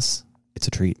service, it's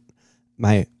a treat.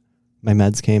 My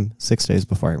meds came 6 days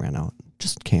before I ran out.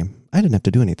 Just came. I didn't have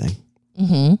to do anything.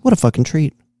 Mm-hmm. What a fucking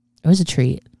treat. It was a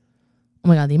treat. Oh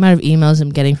my God, the amount of emails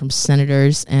I'm getting from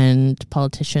senators and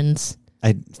politicians.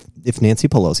 If Nancy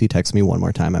Pelosi texts me one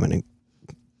more time, I'm going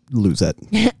to lose it.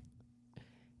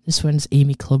 This one's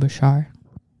Amy Klobuchar.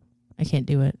 I can't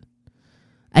do it.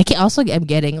 I'm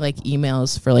getting like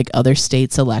emails for like other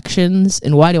states' elections.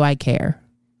 And why do I care?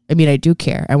 I mean, I do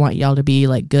care. I want y'all to be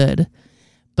like good.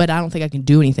 But I don't think I can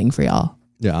do anything for y'all.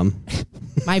 Yeah.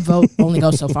 My vote only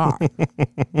goes so far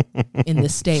in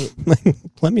this state.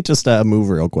 Let me just move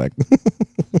real quick.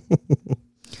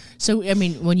 So, I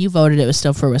mean, when you voted, it was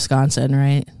still for Wisconsin,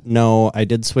 right? No, I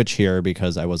did switch here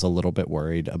because I was a little bit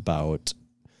worried about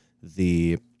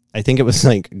I think it was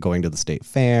like going to the state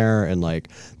fair, and like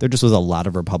there just was a lot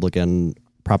of Republican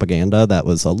propaganda that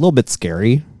was a little bit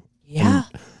scary. Yeah.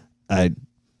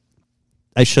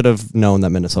 I should have known that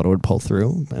Minnesota would pull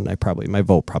through, and my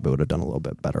vote probably would have done a little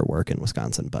bit better work in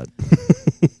Wisconsin. But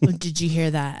did you hear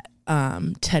that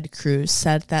Ted Cruz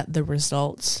said that the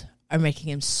results are making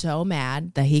him so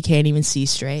mad that he can't even see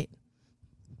straight?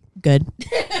 Good.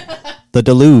 The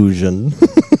delusion.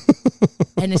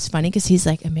 And it's funny because he's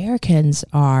like, Americans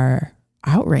are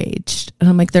outraged. And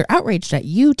I'm like, they're outraged at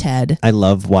you, Ted. I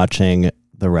love watching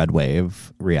the red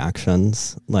wave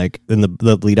reactions, like in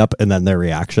the lead up, and then their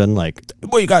reaction, like,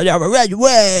 we got to have a red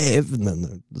wave, and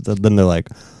then they're like,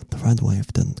 the red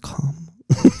wave didn't come.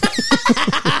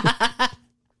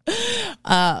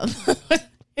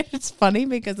 It's funny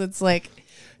because it's like,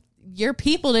 your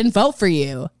people didn't vote for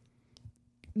you.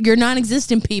 You're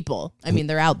non-existent people. I mean,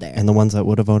 they're out there. And the ones that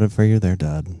would have voted for you, they're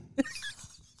dead.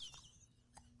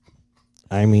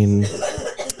 I mean...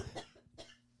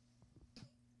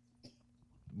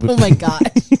 Oh my God.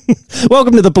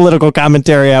 Welcome to the political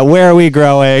commentary at Where Are We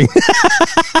Growing?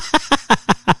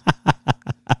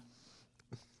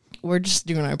 We're just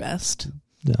doing our best.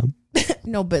 Yeah.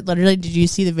 No, but literally, did you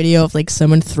see the video of like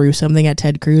someone threw something at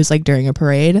Ted Cruz like during a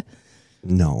parade?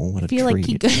 No, what a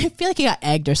treat. I feel like he got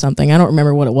egged or something. I don't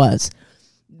remember what it was.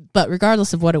 But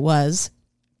regardless of what it was,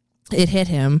 it hit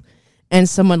him and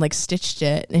someone like stitched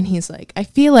it, and he's like, I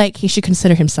feel like he should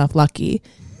consider himself lucky.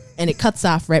 And it cuts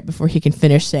off right before he can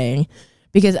finish saying,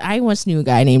 because I once knew a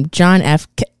guy named John F.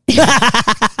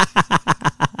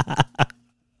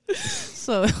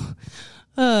 So,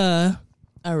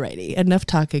 alrighty. Enough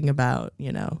talking about,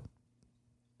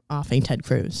 offing Ted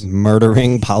Cruz.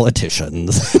 Murdering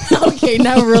politicians. Okay,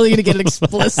 now we're really going to get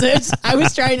explicit. I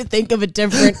was trying to think of a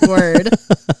different word.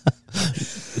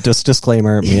 Just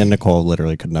disclaimer, me and Nicole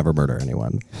literally could never murder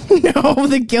anyone. No,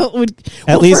 the guilt would...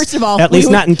 First of all,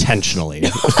 not intentionally.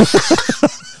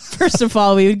 First of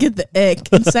all, we would get the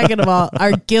ick. And second of all,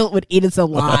 our guilt would eat us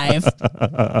alive.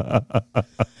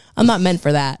 I'm not meant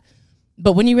for that.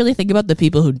 But when you really think about the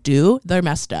people who do, they're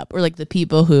messed up. Or like the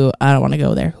people who, I don't want to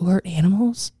go there, who hurt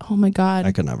animals. Oh my God.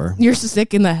 I could never. You're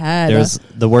sick in the head.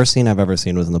 The worst scene I've ever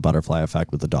seen was in The Butterfly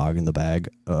Effect with the dog in the bag.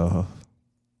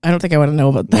 I don't think I want to know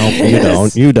about that.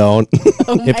 Nope, you don't.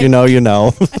 Oh if you know, you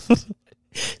know.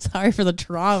 Sorry for the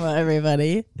trauma,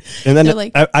 everybody. And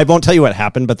then I won't tell you what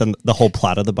happened, but then the whole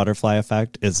plot of The Butterfly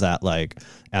Effect is that like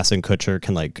Ashton Kutcher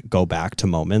can like go back to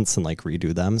moments and like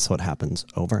redo them, so it happens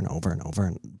over and over and over,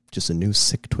 and just a new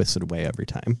sick, twisted way every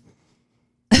time.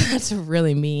 That's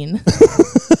really mean.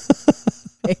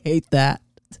 I hate that.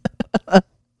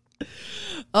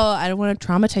 I don't want to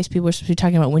traumatize people. We're supposed to be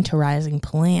talking about winterizing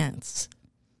plants.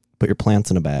 Put your plants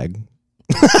in a bag.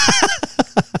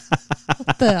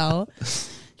 What the hell?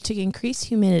 To increase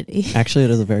humidity. Actually, it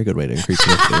is a very good way to increase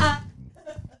humidity.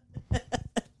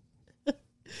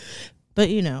 But,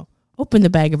 open the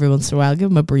bag every once in a while.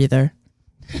 Give them a breather.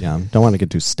 Yeah, don't want to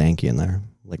get too stanky in there,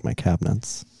 like my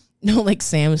cabinets. No, like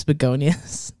Sam's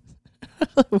begonias.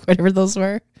 Whatever those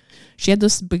were. She had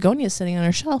those begonias sitting on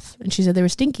her shelf, and she said they were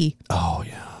stinky. Oh,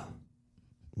 yeah.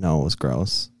 No, it was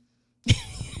gross.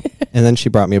 And then she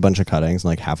brought me a bunch of cuttings, and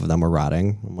like half of them were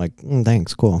rotting. I'm like,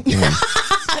 thanks, cool. Yeah.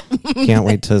 Can't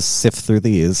wait to sift through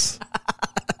these.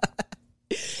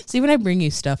 See, when I bring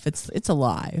you stuff, it's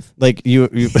alive. Like you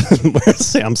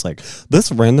Sam's like, this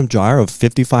random jar of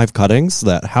 55 cuttings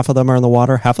that half of them are in the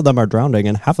water, half of them are drowning,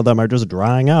 and half of them are just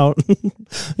drying out.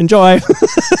 Enjoy.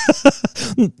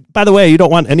 By the way, you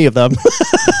don't want any of them.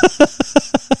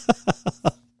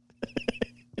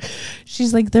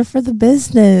 She's like, they're for the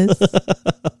business.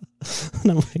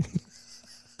 And I'm like,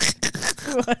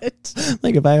 What?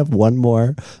 like, if I have one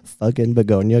more fucking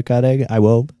begonia cutting, I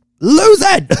will lose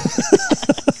it.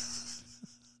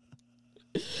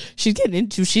 She's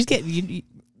getting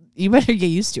you better get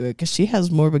used to it because she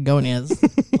has more begonias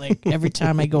like every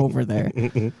time I go over there.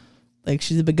 Like,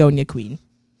 she's a begonia queen.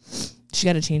 She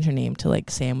got to change her name to like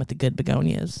Sam with the good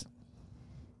begonias.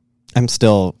 I'm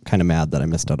still kind of mad that I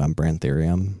missed out on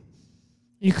Brantherium.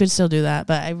 You could still do that,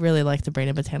 but I really like the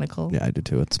Brandon Botanical. Yeah, I do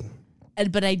too.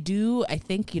 But I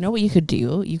think, you know what you could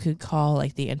do? You could call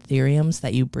like the anthuriums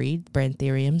that you breed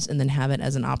Brantheriums and then have it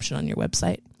as an option on your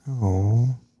website.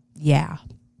 Oh. Yeah.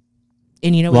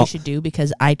 And you know what you should do?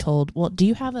 Because do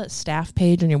you have a staff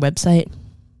page on your website?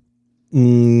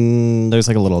 There's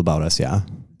like a little about us, yeah.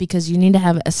 Because you need to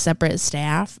have a separate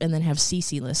staff and then have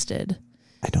CC listed.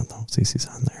 I don't know if Cece's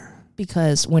on there.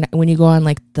 Because when you go on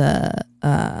like the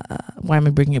why am I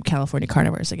bringing up California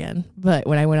carnivores again? But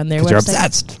when I went on their website, you're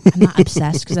obsessed. I'm not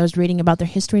obsessed because I was reading about their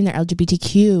history and their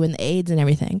LGBTQ and the AIDS and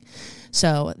everything.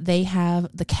 So they have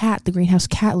the greenhouse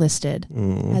cat listed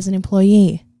as an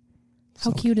employee.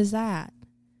 How cute is that?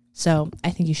 So I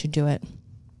think you should do it.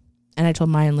 And I told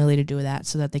Maya and Lily to do that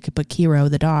so that they could put Kiro,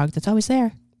 the dog that's always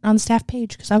there, on the staff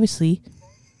page because obviously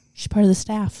she's part of the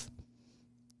staff.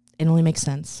 It only makes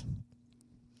sense.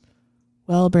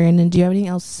 Well, Brandon, do you have anything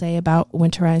else to say about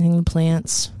winterizing the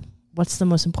plants? What's the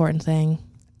most important thing?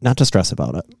 Not to stress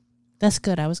about it. That's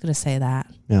good. I was going to say that.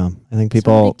 Yeah, I think It's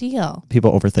not a big deal.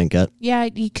 people overthink it. Yeah,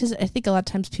 because I think a lot of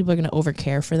times people are going to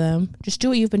overcare for them. Just do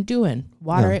what you've been doing.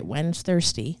 Water it when it's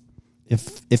thirsty.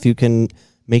 If you can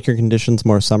make your conditions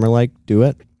more summer-like, do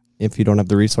it. If you don't have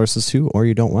the resources to, or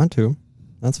you don't want to,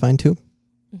 that's fine too.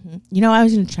 Mm-hmm. You know what I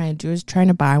was going to try and do is trying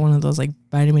to buy one of those like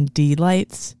vitamin D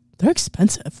lights. They're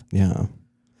expensive. Yeah.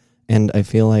 And I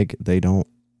feel like they don't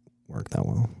work that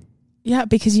well. Yeah,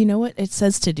 because you know what it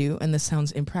says to do, and this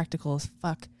sounds impractical as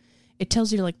fuck. It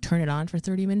tells you to like turn it on for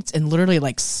 30 minutes and literally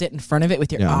like sit in front of it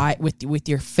with your eye with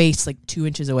your face like 2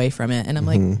 inches away from it. And I'm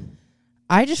like,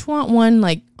 I just want one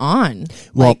like on.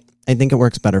 Well, like, I think it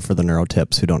works better for the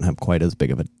neurotypes who don't have quite as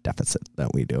big of a deficit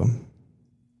that we do.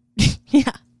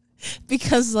 Yeah.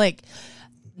 Because like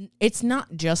it's not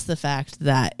just the fact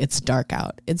that it's dark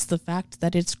out. It's the fact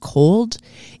that it's cold.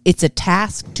 It's a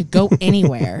task to go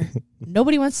anywhere.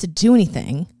 Nobody wants to do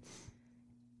anything.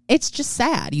 It's just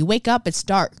sad. You wake up, it's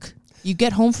dark. You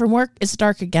get home from work, it's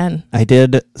dark again. I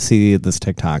did see this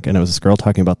TikTok, and it was this girl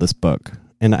talking about this book.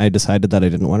 And I decided that I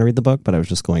didn't want to read the book, but I was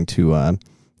just going to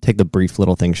take the brief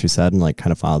little thing she said and like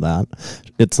kind of follow that.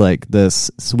 It's like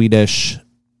this Swedish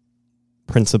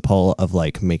principle of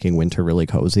like making winter really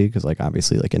cozy, because like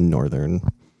obviously like in northern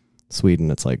Sweden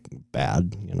it's like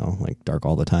bad, you know, like dark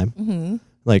all the time.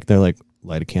 Like they're like,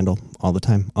 light a candle all the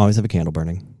time, always have a candle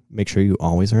burning, make sure you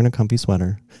always are in a comfy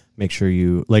sweater, make sure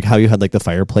you like how you had like the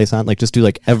fireplace on, like just do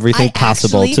like everything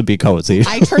possible to be cozy.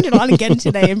 I turned it on again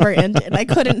today and I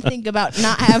couldn't think about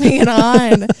not having it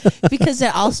on, because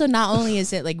it also not only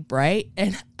is it like bright,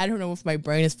 and I don't know if my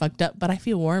brain is fucked up, but I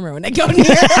feel warmer when I go near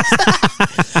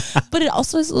it. But it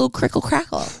also has a little crickle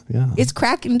crackle. Yeah, it's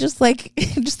cracking just like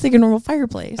a normal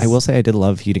fireplace. I will say I did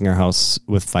love heating our house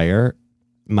with fire,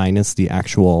 minus the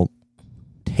actual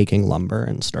taking lumber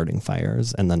and starting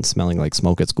fires and then smelling like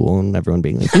smoke at school and everyone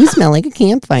being like, you smell like a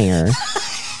campfire.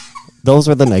 Those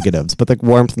were the negatives, but the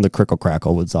warmth and the crickle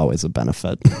crackle was always a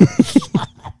benefit.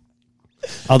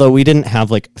 Although we didn't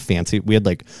have like fancy, we had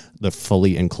like the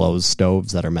fully enclosed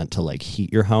stoves that are meant to like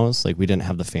heat your house. Like we didn't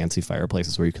have the fancy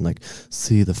fireplaces where you can like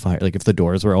see the fire. Like if the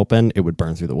doors were open, it would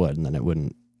burn through the wood and then it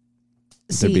wouldn't,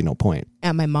 there'd be no point.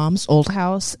 At my mom's old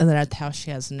house and then at the house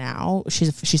she has now,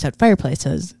 she's had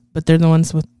fireplaces, but they're the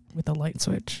ones with a light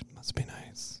switch. Must be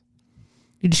nice.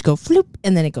 You just go floop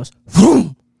and then it goes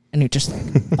vroom, and it just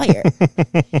like fire.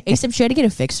 Except she had to get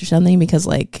it fixed or something because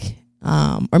like,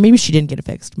 or maybe she didn't get it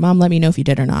fixed. Mom, let me know if you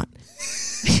did or not.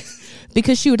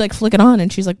 Because she would like flick it on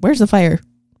and she's like, where's the fire?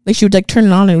 Like she would like turn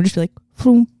it on and it would just be like,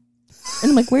 vroom. And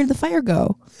I'm like, where did the fire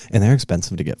go? And they're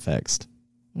expensive to get fixed.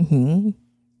 Mm-hmm.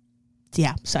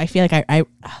 Yeah. So I feel like I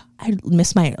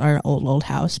miss our old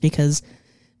house because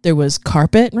there was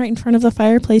carpet right in front of the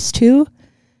fireplace too.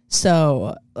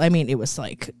 So, I mean, it was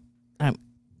like,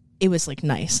 it was like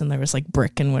nice, and there was like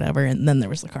brick and whatever, and then there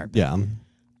was the carpet. Yeah.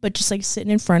 But just like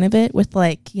sitting in front of it with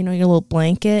like, you know, your little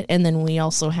blanket, and then we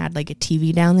also had like a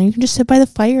TV down there. You can just sit by the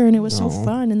fire, and it was so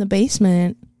fun in the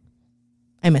basement.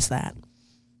 I miss that.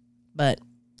 But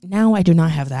now I do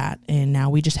not have that, and now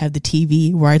we just have the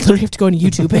TV where I literally have to go on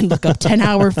YouTube and look up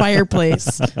 10-hour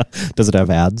fireplace. Does it have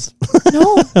ads?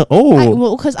 No. Oh.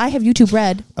 Well, because I have YouTube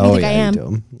Red. I think I am. You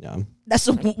do. Yeah. That's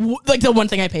the one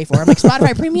thing I pay for. I'm like,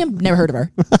 Spotify Premium? Never heard of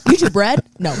her. YouTube Red?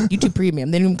 No, YouTube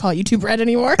Premium. They don't even call it YouTube Red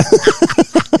anymore.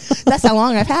 That's how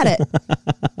long I've had it.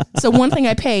 So one thing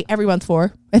I pay every month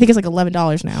for, I think it's like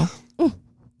 $11 now.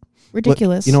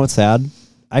 Ridiculous. You know what's sad?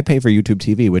 I pay for YouTube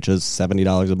TV, which is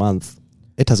 $70 a month.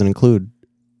 It doesn't include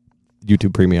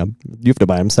YouTube Premium. You have to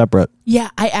buy them separate. Yeah,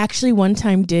 I actually one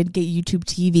time did get YouTube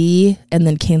TV and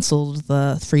then canceled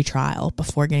the free trial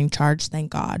before getting charged.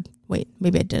 Thank God. Wait,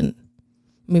 maybe I didn't.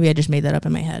 Maybe I just made that up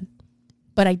in my head.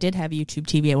 But I did have YouTube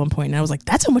TV at one point, and I was like,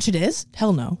 that's how much it is?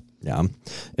 Hell no. Yeah.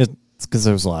 It's because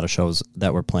there was a lot of shows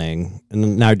that were playing,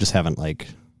 and now I just haven't, like,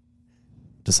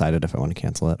 decided if I want to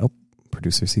cancel it. Oh,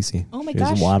 producer Cece. Oh my She's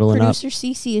gosh, waddling producer up.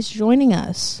 Cece is joining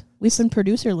us. We've been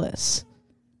producerless.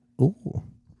 Ooh.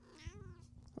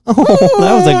 Oh,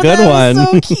 that was a good one.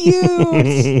 So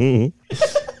cute.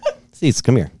 Cece,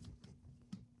 come here.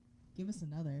 Give us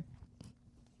another.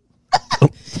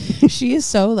 She is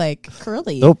so like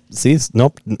curly. Nope. Cece,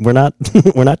 nope. We're not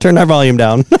turning our volume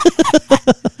down.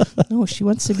 No, she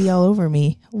wants to be all over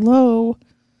me. Hello.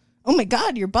 Oh my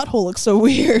God, your butthole looks so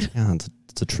weird. Yeah,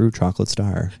 it's a true chocolate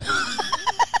star.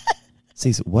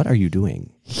 Cece, what are you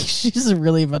doing? She's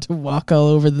really about to walk all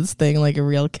over this thing like a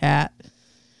real cat.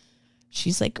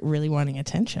 She's like really wanting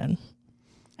attention.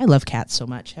 I love cats so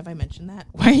much. Have I mentioned that?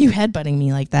 Why are you headbutting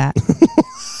me like that?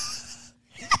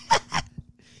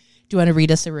 Do you want to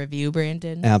read us a review,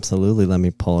 Brandon? Absolutely. Let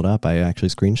me pull it up. I actually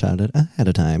screenshotted it ahead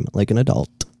of time, like an adult.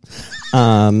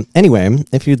 Anyway,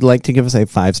 if you'd like to give us a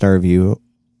 5-star review,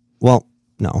 well,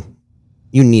 no.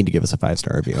 You need to give us a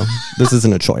 5-star review. This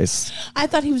isn't a choice. I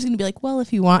thought he was going to be like, well,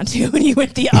 if you want to, and he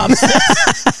went the opposite.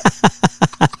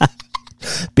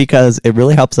 Because it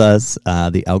really helps us,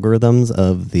 the algorithms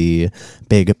of the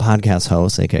big podcast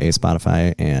hosts, aka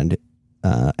Spotify and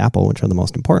Apple, which are the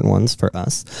most important ones for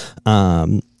us.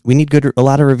 We need a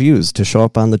lot of reviews to show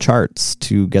up on the charts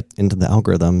to get into the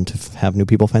algorithm to have new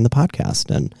people find the podcast.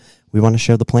 And we want to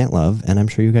share the plant love, and I'm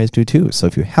sure you guys do too. So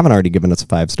if you haven't already given us a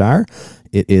 5-star,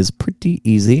 it is pretty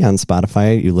easy on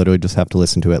Spotify. You literally just have to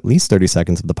listen to at least 30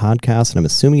 seconds of the podcast, and I'm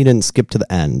assuming you didn't skip to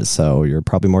the end, so you're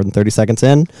probably more than 30 seconds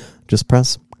in. Just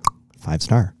press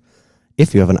 5-star.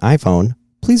 If you have an iPhone,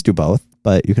 please do both,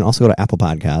 but you can also go to Apple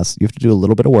Podcasts. You have to do a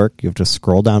little bit of work. You have to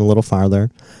scroll down a little farther,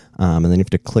 and then you have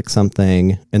to click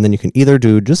something, and then you can either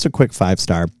do just a quick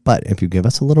 5-star, but if you give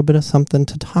us a little bit of something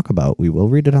to talk about, we will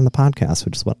read it on the podcast,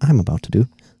 which is what I'm about to do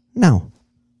now.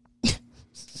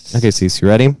 Okay, Cece, you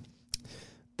ready?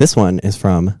 This one is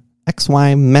from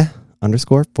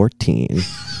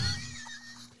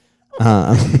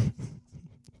XYMeh_14.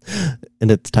 And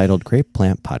it's titled Grape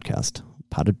Plant Podcast,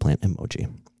 potted plant emoji.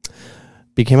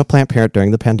 Became a plant parent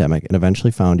during the pandemic and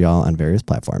eventually found y'all on various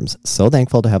platforms. So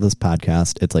thankful to have this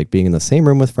podcast. It's like being in the same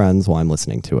room with friends while I'm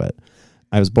listening to it.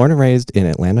 I was born and raised in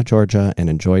Atlanta, Georgia, and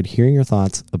enjoyed hearing your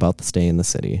thoughts about the stay in the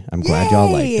city. I'm glad y'all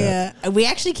liked it. We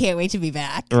actually can't wait to be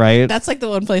back. Right? That's like the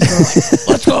one place where we're like,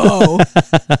 let's go.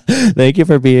 Thank you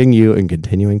for being you and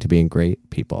continuing to being great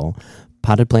people.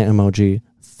 Potted plant emoji,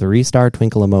 3-star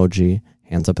twinkle emoji,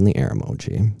 hands up in the air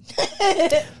emoji.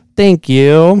 Thank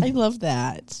you. I love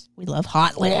that. We love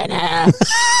hot Atlanta.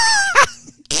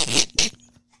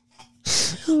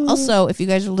 Also, if you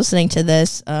guys are listening to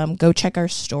this, go check our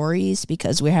stories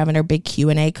because we're having our big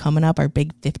Q&A coming up, our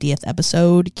big 50th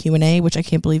episode Q&A, which I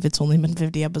can't believe it's only been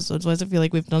 50 episodes. Why does it feel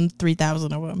like we've done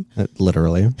 3,000 of them?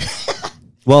 Literally.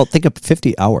 Well, think of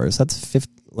 50 hours. That's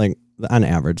 50, like on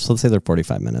average. So let's say they're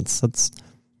 45 minutes. That's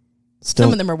still.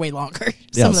 Some of them are way longer.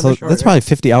 Yeah, Some of them so are shorter. that's probably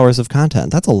 50 hours of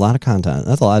content. That's a lot of content.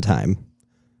 That's a lot of time.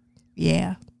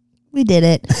 Yeah, we did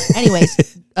it.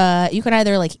 Anyways, you can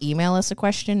either like email us a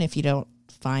question if you don't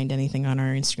find anything on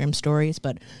our Instagram stories,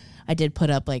 but I did put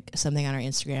up like something on our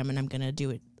Instagram, and I'm gonna do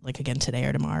it like again today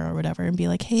or tomorrow or whatever, and be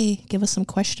like, hey, give us some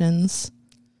questions.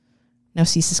 Now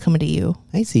Cece is coming to you.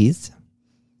 Hi, Cece.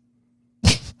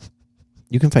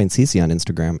 You can find Cece on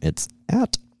Instagram. It's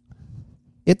at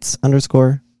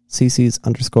 _Cece's_world.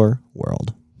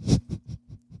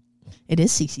 It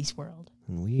is Cece's world.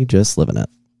 And we just live in it.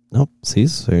 Nope.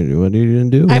 Cece, what are you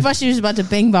going to do? I thought she was about to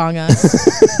bing bong us.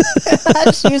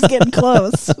 She was getting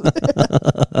close.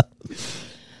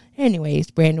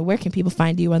 Anyways, Brandon, where can people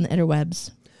find you on the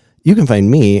interwebs? You can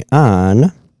find me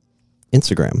on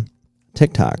Instagram,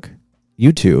 TikTok,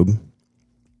 YouTube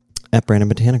at Brandon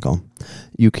Botanical.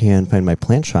 You can find my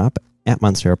plant shop at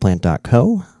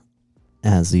monsteraplant.co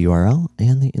as the URL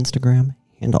and the Instagram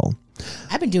handle.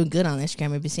 I've been doing good on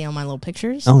Instagram. Have you seen all my little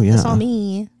pictures? Oh, yeah. That's all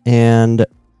me. And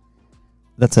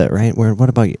that's it, right? What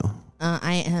about you?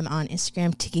 I am on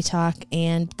Instagram, TikTok,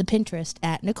 and the Pinterest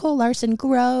at Nicole Larson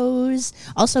Grows.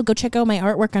 Also, go check out my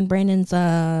artwork on Brandon's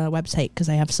website because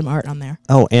I have some art on there.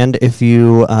 Oh, and if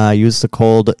you use the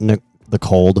code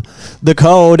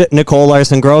Nicole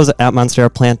Larson Grows at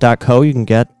monsteraplant.co, you can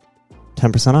get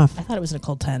 10% off. I thought it was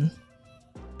Nicole 10.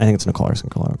 I think it's Nicole Larson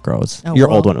Grows. Oh, Your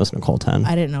well, old one was Nicole 10.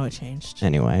 I didn't know it changed.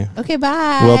 Anyway. Okay,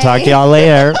 bye. We'll talk to y'all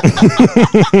later.